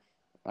core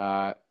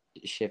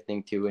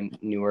shifting to a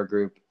newer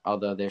group,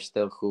 although they're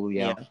still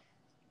Julio.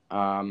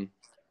 Yeah.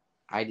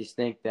 I just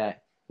think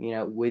that,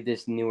 with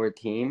this newer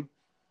team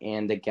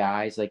and the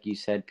guys, like you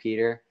said,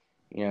 Peter,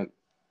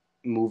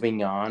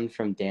 moving on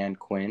from Dan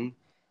Quinn,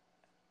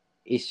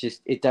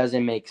 it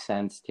doesn't make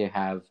sense to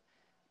have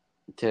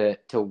to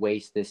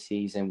waste this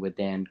season with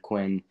Dan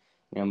Quinn.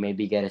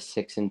 Maybe get a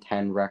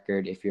 6-10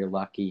 record if you're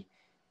lucky,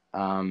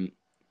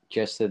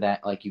 just so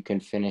that you can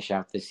finish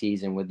out the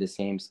season with the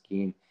same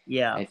scheme.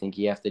 Yeah, I think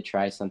you have to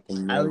try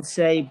something new. I would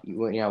say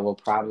we'll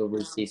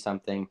probably see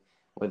something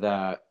with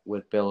the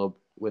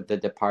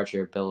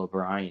departure of Bill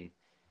O'Brien,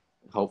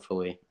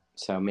 hopefully.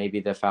 So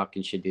maybe the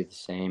Falcons should do the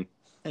same.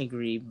 I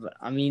agree, but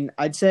I mean,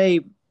 I'd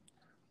say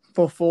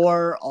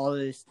before all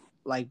this,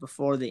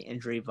 before the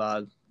injury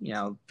bug,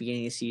 beginning of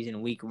the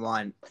season, week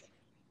 1,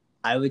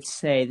 I would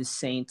say the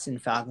Saints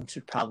and Falcons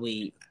would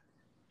probably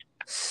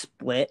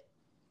split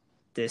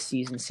this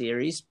season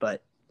series,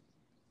 but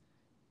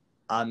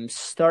I'm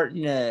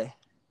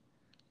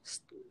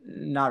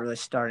not really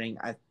starting.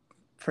 I'm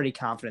pretty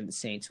confident the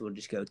Saints will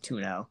just go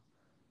 2-0.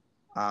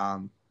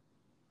 And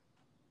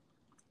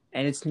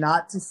it's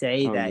not to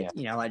say that,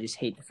 I just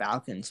hate the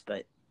Falcons,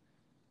 but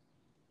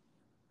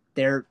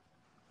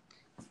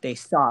they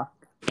suck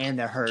and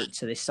they're hurt,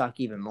 so they suck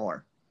even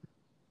more.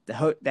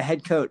 The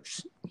head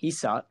coach, he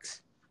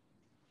sucks.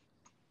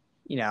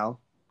 The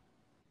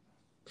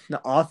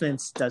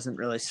offense doesn't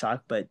really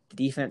suck, but the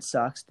defense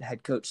sucks. The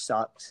head coach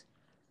sucks.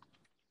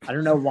 I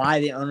don't know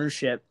why the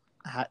ownership,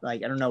 I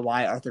don't know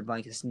why Arthur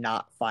Blank has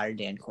not fired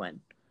Dan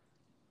Quinn.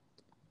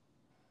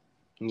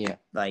 Yeah.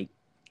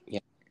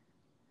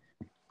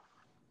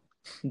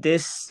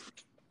 This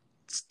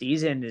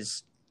season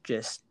is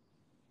just,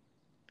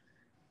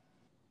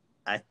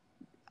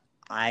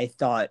 I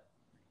thought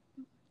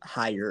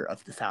higher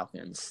of the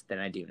Falcons than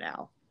I do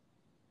now.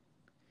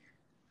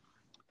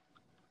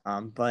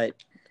 But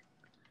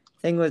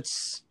I think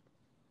that's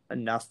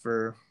enough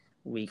for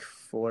week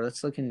 4.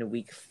 Let's look into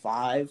week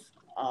 5.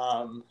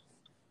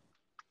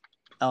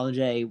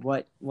 LJ,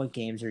 what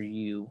games are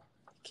you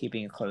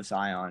keeping a close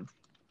eye on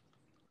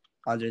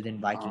other than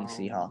Vikings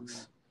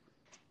Seahawks?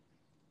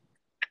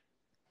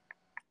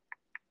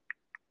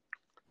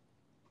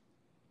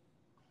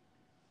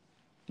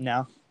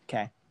 No?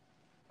 Okay.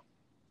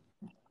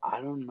 I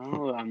don't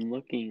know. I'm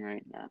looking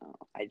right now.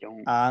 I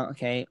don't.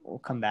 Okay, we'll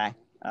come back.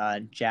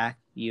 Jack,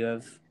 you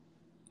have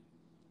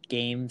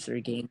games or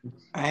games?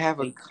 I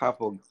have a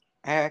couple.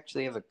 I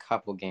actually have a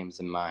couple games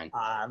in mind.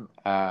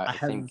 I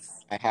think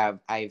I have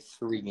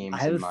 3 games in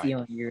mind. I have a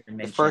feeling you're going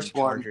to mention the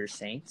Chargers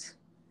Saints.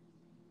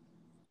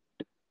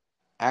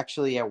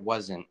 Actually, I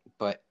wasn't,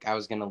 but I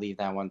was going to leave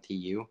that one to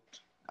you.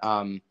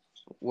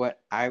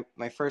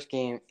 My first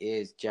game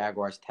is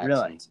Jaguars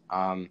Texans.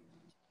 Really?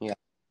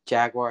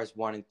 Jaguars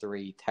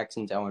 1-3,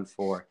 Texans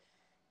 0-4.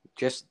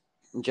 Just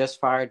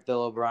fired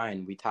Bill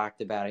O'Brien. We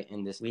talked about it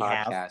in this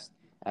podcast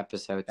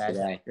episode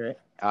today.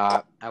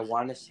 I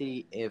want to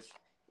see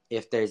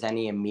if there's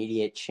any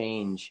immediate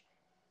change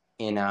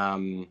in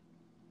the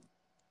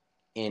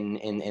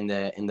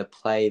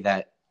play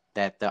that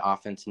the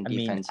offense and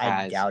defense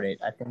has. I doubt it.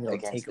 I think it'll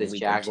against take this a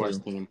week Jaguars or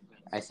 2. team.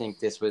 I think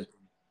this was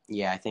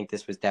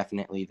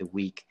definitely the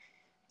week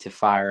to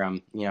fire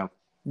him. The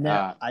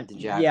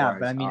Jaguars.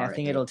 But I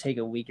think it'll take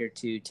a week or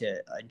 2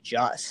 to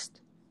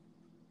adjust.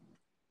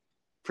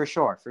 For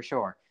sure.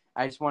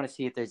 I just want to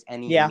see if there's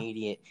any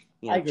immediate,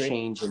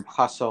 change in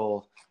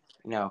hustle.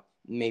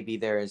 Maybe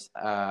there's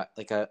a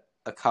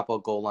couple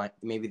goal line.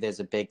 Maybe there's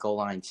a big goal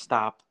line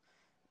stop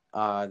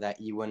that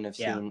you wouldn't have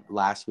seen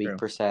last week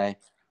per se.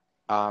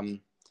 The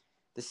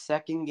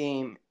second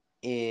game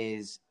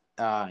is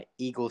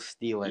Eagles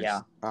Steelers.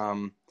 Yeah.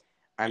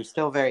 I'm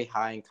still very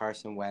high in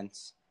Carson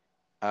Wentz.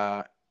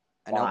 I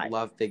don't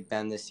love Big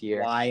Ben this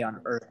year. Why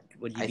on earth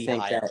would you be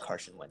high on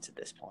Carson Wentz at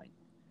this point?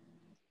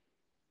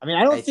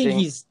 I don't think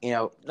he's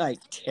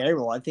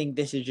terrible. I think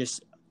this is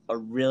just a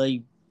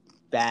really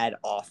bad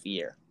off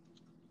year.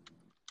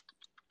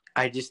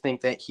 I just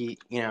think that he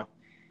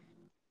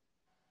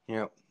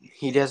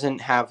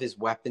doesn't have his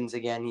weapons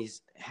again.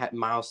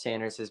 Miles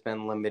Sanders has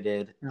been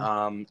limited.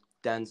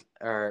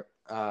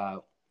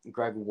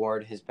 Greg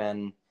Ward has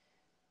been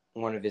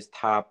one of his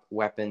top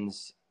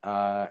weapons.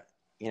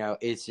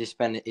 It's just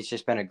been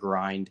a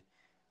grind.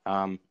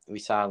 We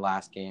saw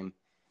last game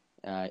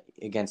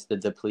against the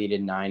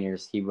depleted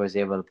Niners. He was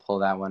able to pull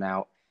that one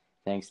out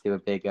thanks to a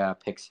big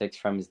pick 6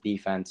 from his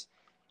defense.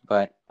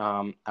 But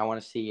I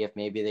want to see if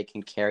maybe they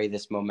can carry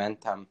this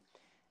momentum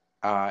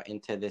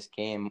into this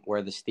game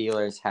where the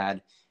Steelers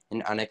had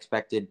an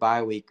unexpected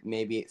bye week.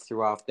 Maybe it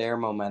threw off their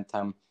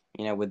momentum,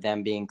 with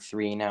them being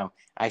 3-0.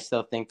 I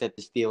still think that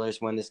the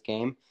Steelers win this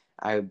game.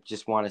 I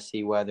just want to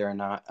see whether or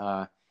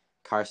not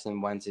Carson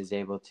Wentz is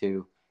able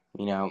to,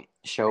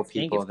 show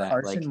people that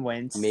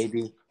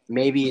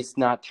maybe it's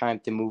not time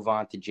to move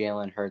on to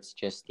Jalen Hurts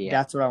just yet.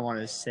 That's what I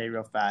wanted to say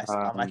real fast.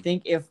 I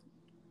think if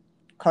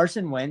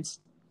Carson Wentz,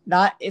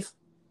 if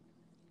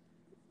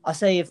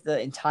the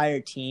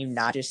entire team,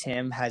 not just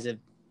him, has a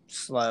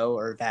slow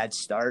or bad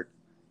start,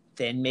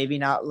 then maybe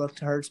not look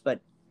to Hurts. But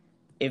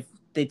if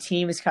the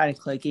team is kind of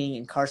clicking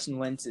and Carson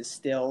Wentz is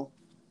still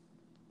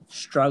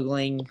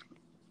struggling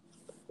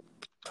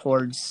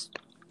towards,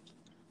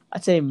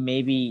 I'd say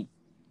maybe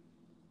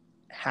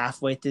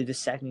halfway through the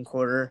second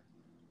quarter,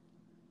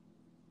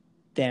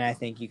 then I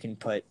think you can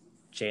put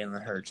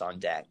Jalen Hurts on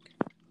deck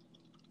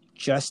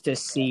just to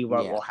see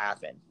what will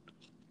happen.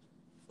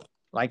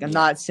 Like, I'm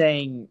not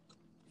saying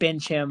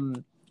bench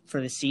him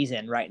for the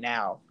season right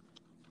now,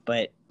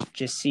 but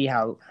just see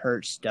how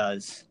Hurts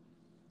does.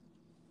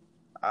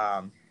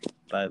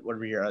 But what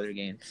were your other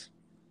games?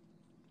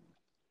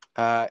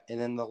 And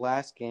then the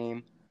last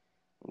game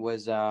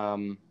was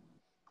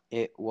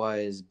it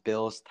was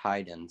Bills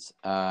Titans.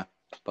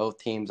 Both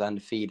teams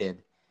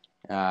undefeated.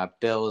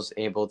 Bills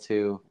able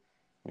to,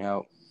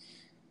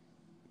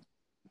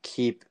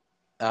 keep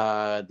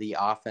the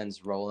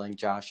offense rolling.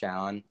 Josh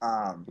Allen,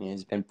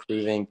 he's been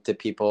proving to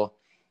people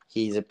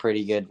he's a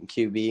pretty good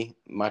QB,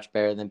 much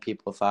better than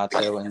people thought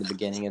so in the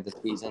beginning of the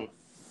season.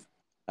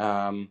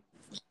 And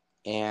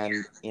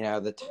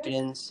the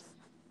Titans,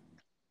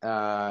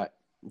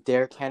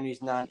 Derrick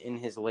Henry's not in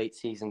his late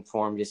season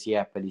form just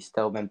yet, but he's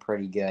still been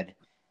pretty good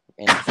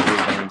in 3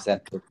 games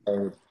that they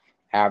played,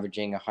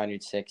 averaging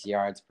 106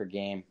 yards per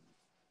game,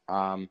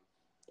 and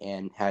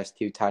has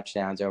 2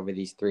 touchdowns over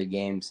these 3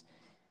 games,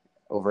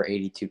 over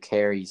 82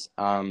 carries.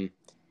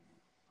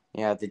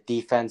 The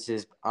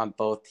defenses on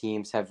both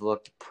teams have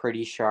looked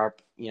pretty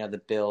sharp.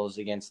 The Bills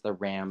against the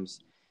Rams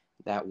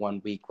that one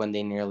week when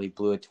they nearly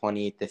blew a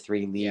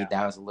 28-3 lead,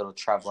 that was a little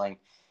troubling.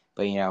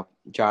 But,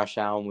 Josh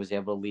Allen was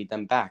able to lead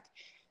them back.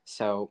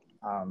 So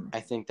I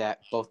think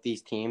that both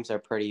these teams are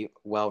pretty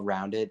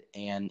well-rounded,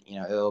 and,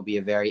 it'll be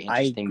a very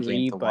interesting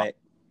game to watch. But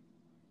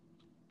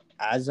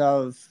as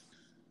of,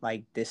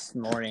 this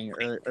morning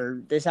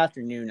or this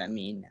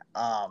afternoon,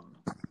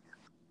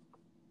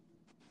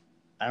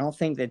 I don't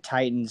think the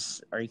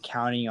Titans are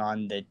counting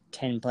on the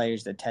 10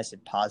 players that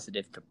tested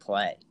positive to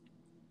play.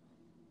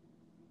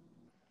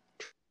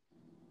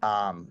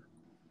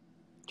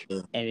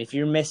 True. And if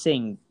you're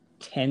missing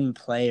 10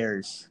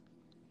 players,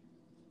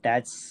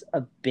 that's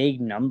a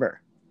big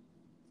number.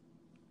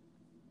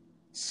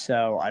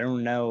 So I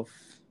don't know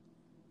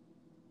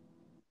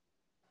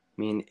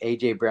if...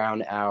 A.J.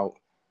 Brown out,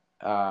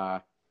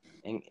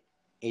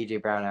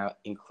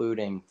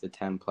 including the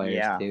 10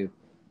 players too.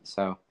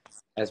 So,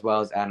 as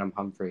well as Adam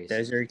Humphries.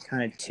 Those are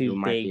kind of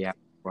 2 big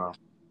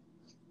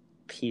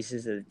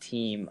pieces of the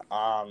team.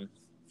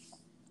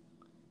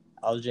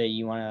 LJ,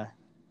 you want to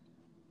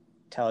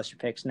tell us your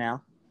picks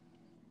now?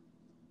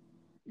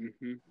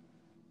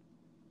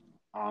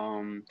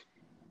 I'm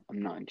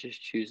not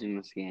just choosing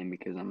this game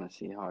because I'm a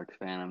Seahawks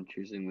fan. I'm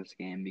choosing this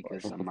game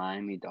because the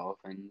Miami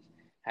Dolphins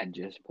had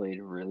just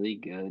played really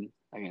good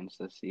against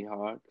the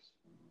Seahawks.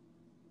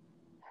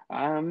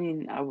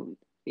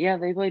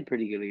 They played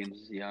pretty good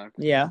against the Seahawks.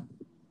 Yeah.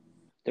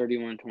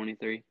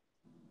 31-23.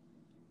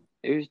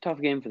 It was a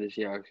tough game for the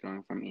Seahawks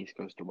going from East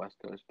Coast to West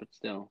Coast, but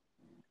still,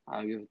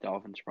 I'll give the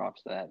Dolphins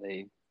props to that.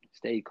 They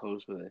stayed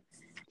close with a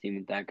team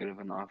with that good of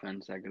an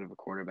offense, that good of a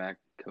quarterback,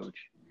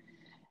 coach.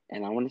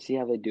 And I want to see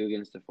how they do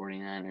against the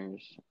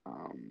 49ers.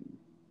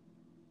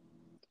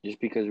 Just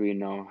because we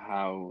know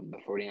how the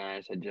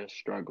 49ers had just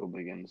struggled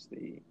against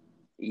the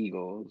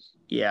Eagles.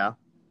 Yeah.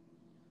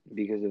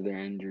 Because of their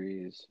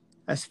injuries.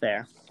 That's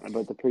fair.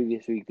 But the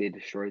previous week they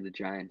destroyed the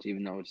Giants,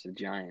 even though it's the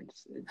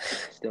Giants.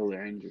 It's still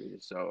their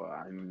injuries. So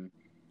I'm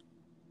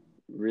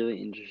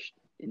really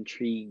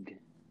intrigued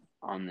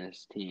on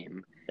this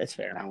team. That's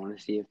fair. I want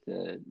to see if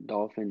the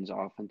Dolphins'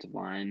 offensive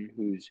line,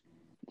 who's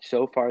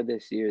so far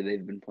this year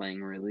they've been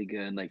playing really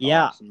good.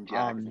 Austin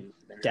Jackson's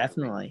been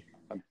definitely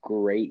a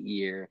great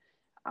year.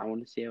 I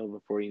want to see how the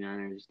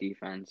 49ers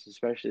defense,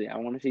 especially I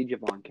want to see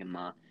Javon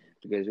Kinlaw,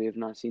 because we have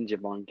not seen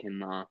Javon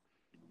Kinlaw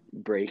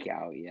break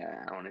out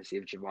yet. I want to see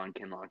if Javon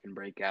Kinlaw can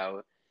break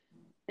out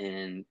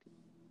and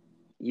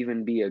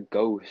even be a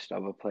ghost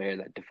of a player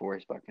that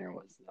DeForest Buckner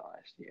was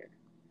last year.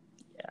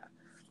 Yeah.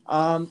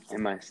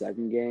 And my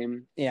second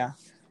game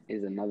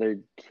is another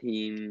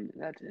team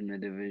that's in the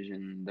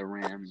division, the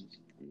Rams,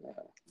 the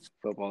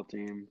football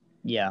team.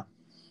 Yeah.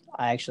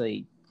 I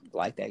actually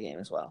like that game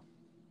as well.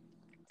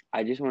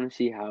 I just want to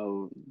see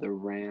how the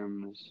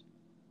Rams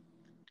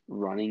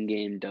running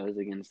game does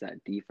against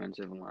that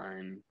defensive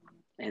line.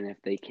 And if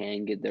they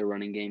can get their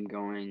running game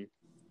going,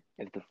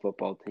 if the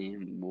football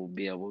team will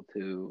be able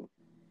to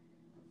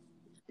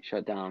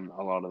shut down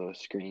a lot of those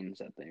screens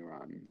that they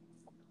run,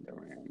 the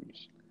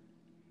Rams.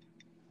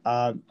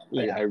 I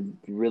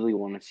really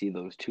want to see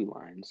those 2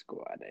 lines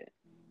go at it.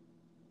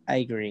 I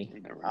agree.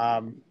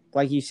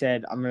 Like you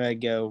said, I'm going to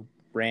go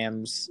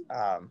Rams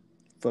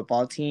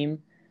football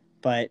team,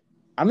 but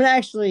I'm going to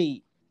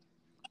actually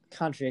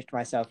contradict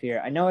myself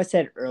here. I know I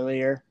said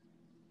earlier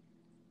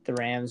the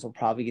Rams will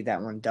probably get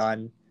that one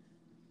done.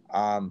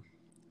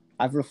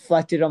 I've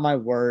reflected on my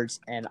words,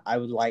 and I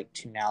would like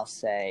to now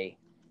say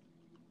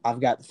I've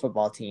got the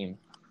football team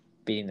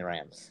beating the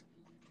Rams.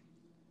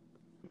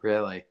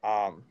 Really?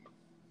 I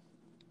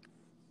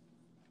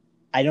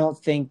don't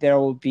think there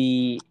will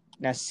be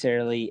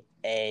necessarily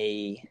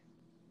a,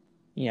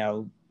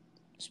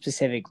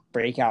 specific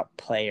breakout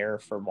player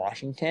for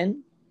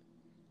Washington.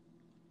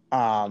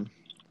 I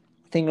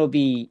think it'll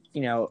be,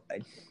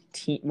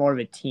 more of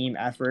a team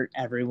effort.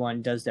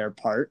 Everyone does their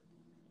part.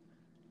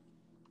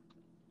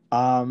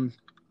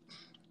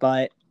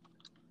 But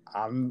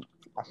I'm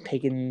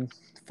picking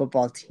the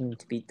football team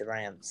to beat the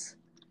Rams.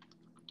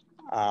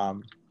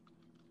 And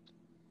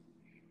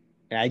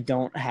I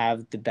don't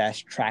have the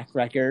best track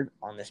record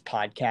on this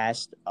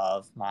podcast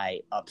of my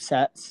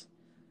upsets.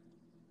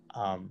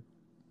 In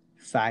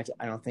fact,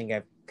 I don't think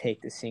I've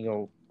picked a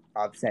single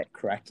upset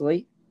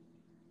correctly,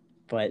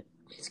 but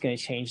it's going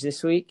to change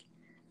this week.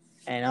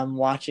 And I'm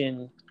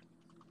watching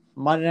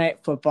Monday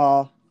Night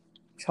Football,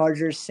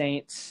 Chargers,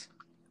 Saints,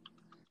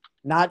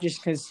 not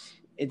just because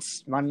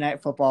it's Monday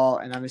Night Football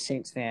and I'm a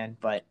Saints fan,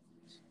 but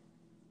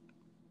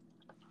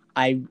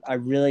I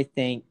really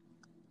think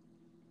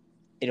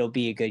it'll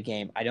be a good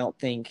game. I don't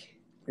think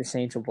the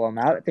Saints will blow them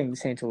out. I think the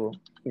Saints will,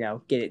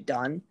 get it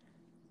done.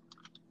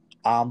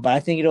 But I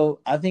think it'll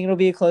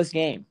be a close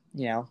game,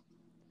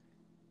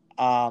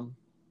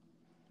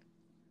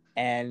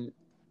 and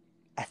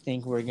I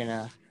think we'll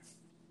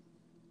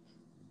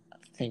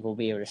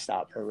be able to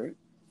stop Herbert.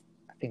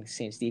 I think the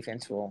Saints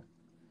defense will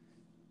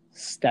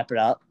step it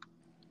up.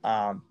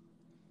 Not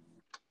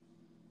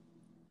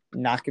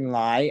gonna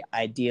lie,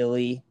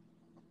 ideally,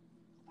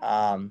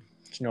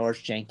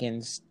 Janoris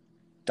Jenkins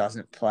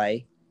doesn't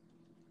play.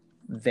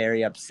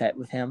 Very upset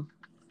with him.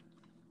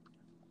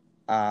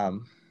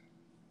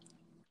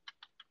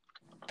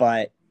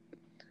 But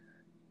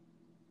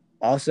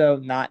also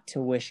not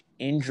to wish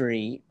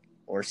injury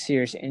or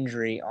serious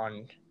injury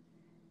on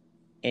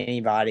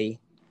anybody,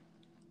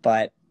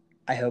 but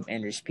I hope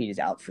Andrew Speed is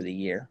out for the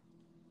year.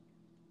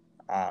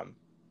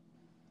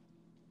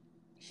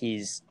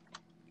 He's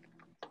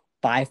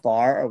by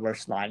far our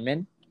worst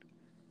lineman.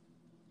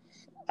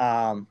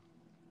 But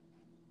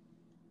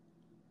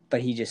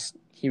he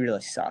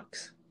really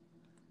sucks.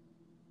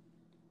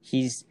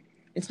 It's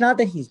not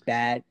that he's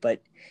bad,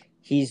 but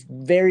he's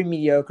very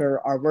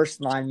mediocre, our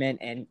worst lineman,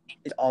 and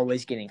is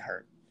always getting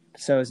hurt.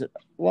 So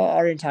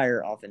our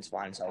entire offensive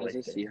line is always.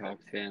 As a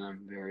Seahawks fan,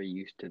 I'm very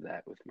used to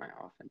that with my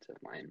offensive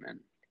linemen.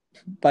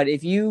 But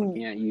if you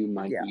looking at you,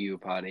 Mike,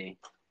 Potty.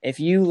 If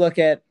you look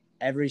at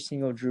every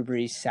single Drew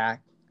Brees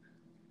sack,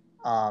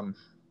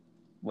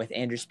 with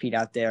Andrew Speed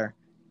out there,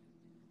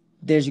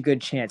 there's a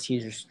good chance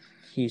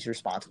he's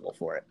responsible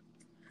for it.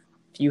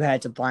 If you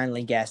had to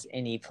blindly guess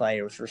any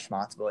player was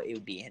responsible, it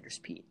would be Andrew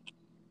Speed.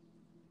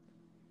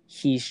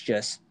 He's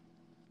just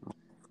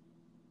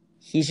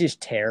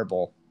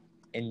terrible.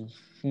 And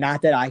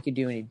not that I could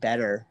do any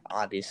better,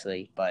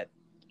 obviously, but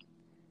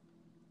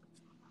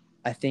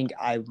I think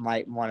I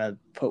might want to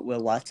put Will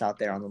Lutz out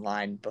there on the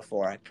line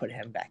before I put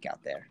him back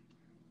out there.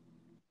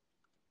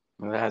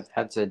 Well,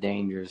 that's a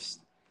dangerous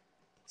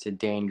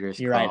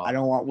You're call. right. I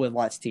don't want Will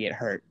Lutz to get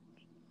hurt.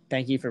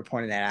 Thank you for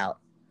pointing that out.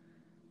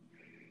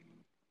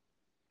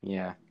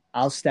 Yeah.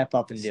 I'll step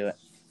up and do it.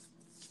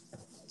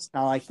 It's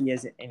not like he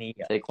has any.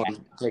 Take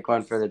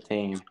one for the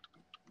team.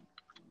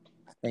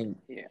 Thing.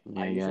 Yeah,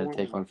 you gotta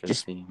take one for the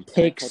team.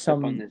 Take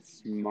some on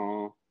this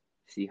small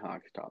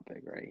Seahawks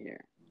topic right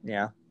here.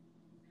 Yeah.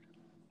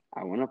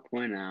 I want to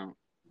point out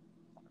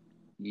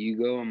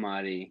Ugo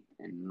Amadi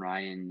and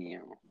Ryan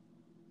Neal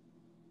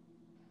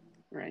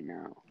right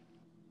now,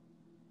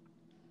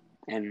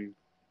 and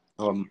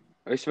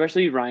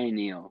especially Ryan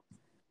Neal,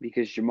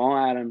 because Jamal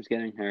Adams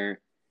getting hurt.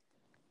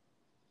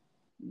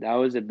 That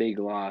was a big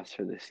loss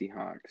for the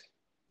Seahawks.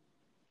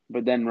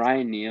 But then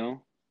Ryan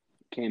Neal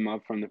came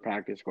up from the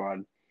practice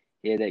squad.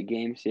 He had that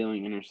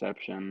game-sealing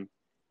interception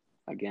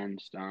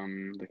against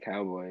the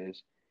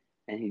Cowboys,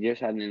 and he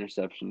just had an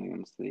interception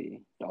against the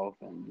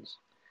Dolphins.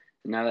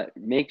 Now that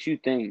makes you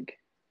think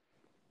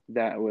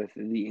that with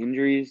the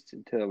injuries to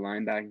the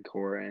linebacking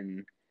core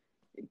and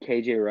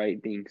KJ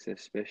Wright being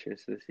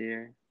suspicious this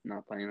year,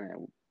 not playing that,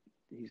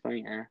 he's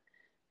playing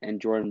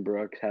and Jordan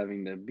Brooks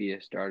having to be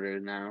a starter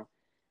now,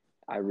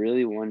 I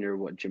really wonder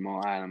what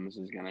Jamal Adams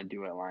is going to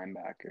do at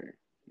linebacker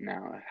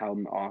now, how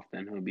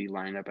often he'll be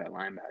lined up at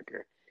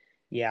linebacker.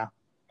 Yeah.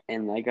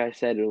 And like I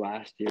said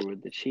last year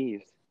with the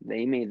Chiefs,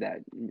 they made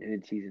that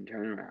mid-season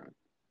turnaround.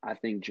 I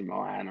think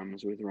Jamal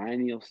Adams, with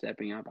Ryan Neal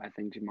stepping up, I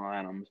think Jamal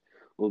Adams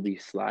will be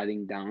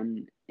sliding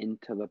down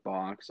into the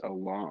box a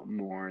lot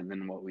more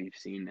than what we've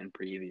seen in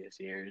previous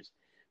years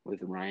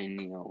with Ryan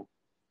Neal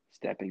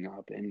stepping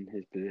up in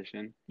his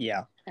position.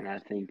 Yeah. And I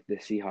think the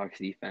Seahawks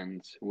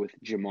defense with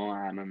Jamal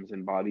Adams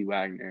and Bobby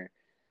Wagner,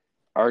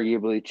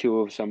 arguably they are two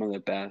of some of the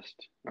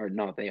best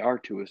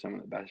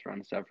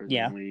run stuffers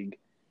in the league.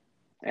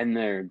 And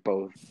they're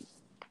both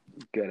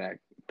good at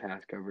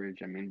pass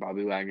coverage. I mean,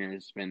 Bobby Wagner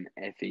has been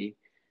iffy,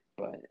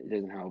 but it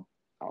doesn't help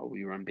how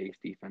we run base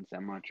defense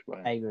that much. But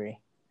I agree.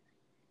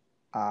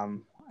 I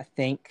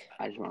think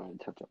I just wanted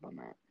to touch up on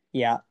that.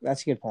 Yeah,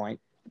 that's a good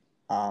point.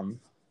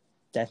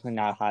 Definitely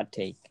not a hot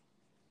take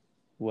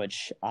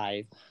which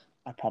I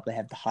probably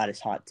have the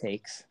hottest hot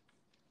takes.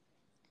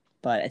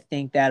 But I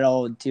think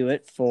that'll do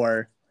it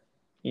for,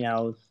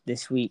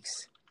 this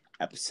week's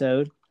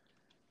episode.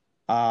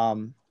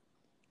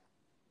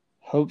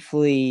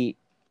 Hopefully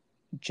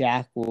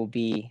Jack will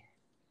be,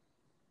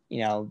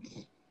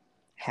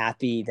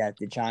 happy that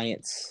the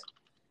Giants,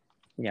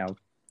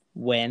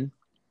 win.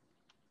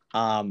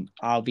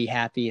 I'll be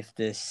happy if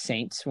the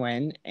Saints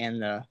win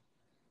and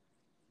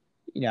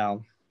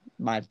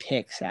my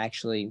picks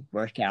actually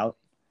work out.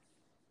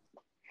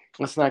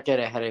 Let's not get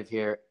ahead of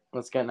here.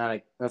 Let's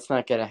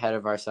not get ahead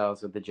of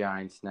ourselves with the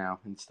Giants now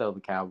and still the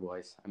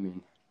Cowboys. I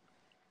mean,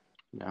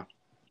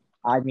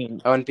 I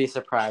wouldn't be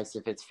surprised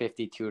if it's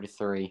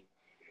 52-3.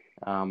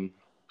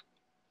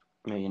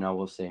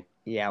 We'll see.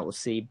 Yeah, we'll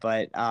see.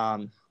 But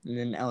and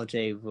then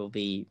LJ will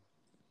be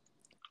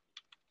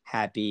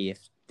happy if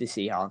the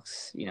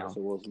Seahawks,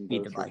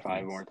 beat the Vikings.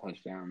 5 more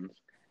touchdowns.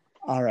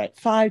 All right,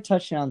 5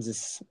 touchdowns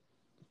is a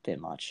bit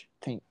much.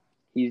 I think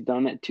he's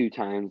done it 2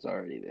 times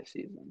already this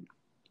season.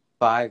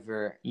 5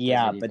 or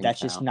but that's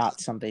just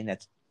not something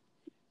that's.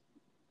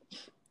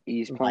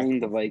 He's playing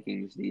the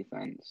Vikings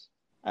defense.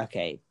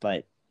 Okay,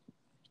 but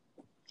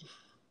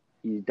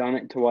he's done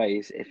it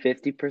twice. At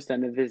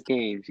 50% of his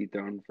games, he's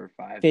thrown for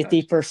 5.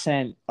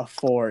 50% of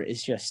 4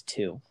 is just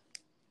 2.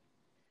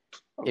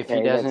 Okay, if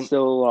he doesn't, that's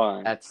still a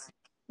lot. That's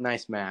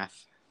nice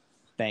math.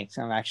 Thanks.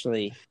 I'm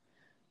actually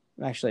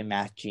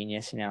math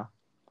genius.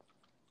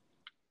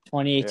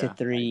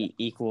 28-3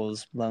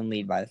 equals lone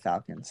lead by the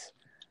Falcons.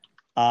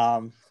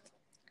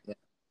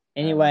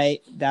 Anyway,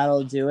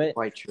 that'll do it.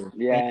 Quite true.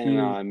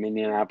 Yeah,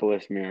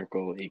 Minneapolis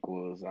Miracle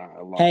equals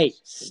a loss. Hey,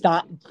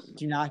 stop.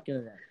 Do not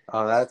go there.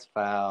 Oh, that's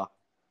foul.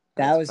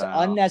 That was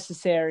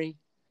unnecessary,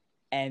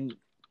 and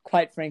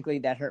quite frankly,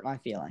 that hurt my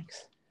feelings.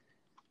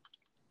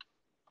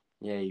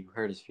 Yeah, you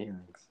hurt his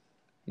feelings.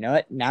 You know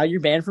what? Now you're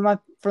banned from the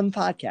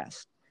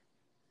podcast.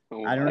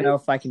 Oh, I don't know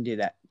if I can do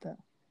that, though.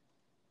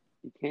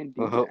 You can't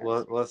do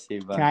that. We'll see.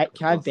 Can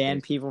I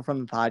ban people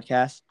from the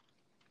podcast?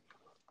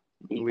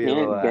 You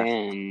can't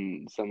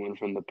ban someone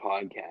from the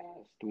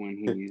podcast when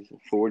he's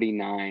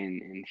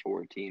 49-14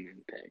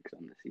 in picks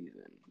on the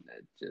season.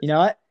 You know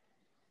what?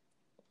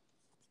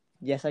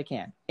 Yes, I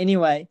can.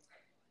 Anyway,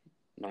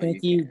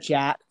 thank you,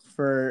 Jack,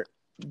 for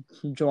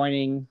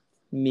joining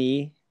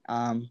me.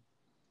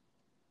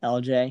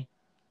 LJ,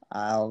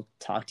 I'll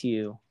talk to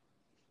you.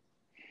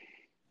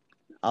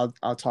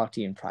 I'll talk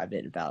to you in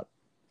private about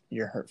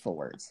your hurtful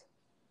words.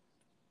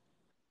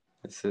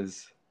 This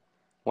is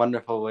a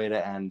wonderful way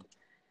to end.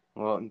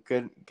 Well,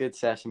 good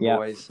session,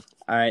 boys.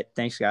 All right.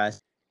 Thanks,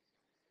 guys.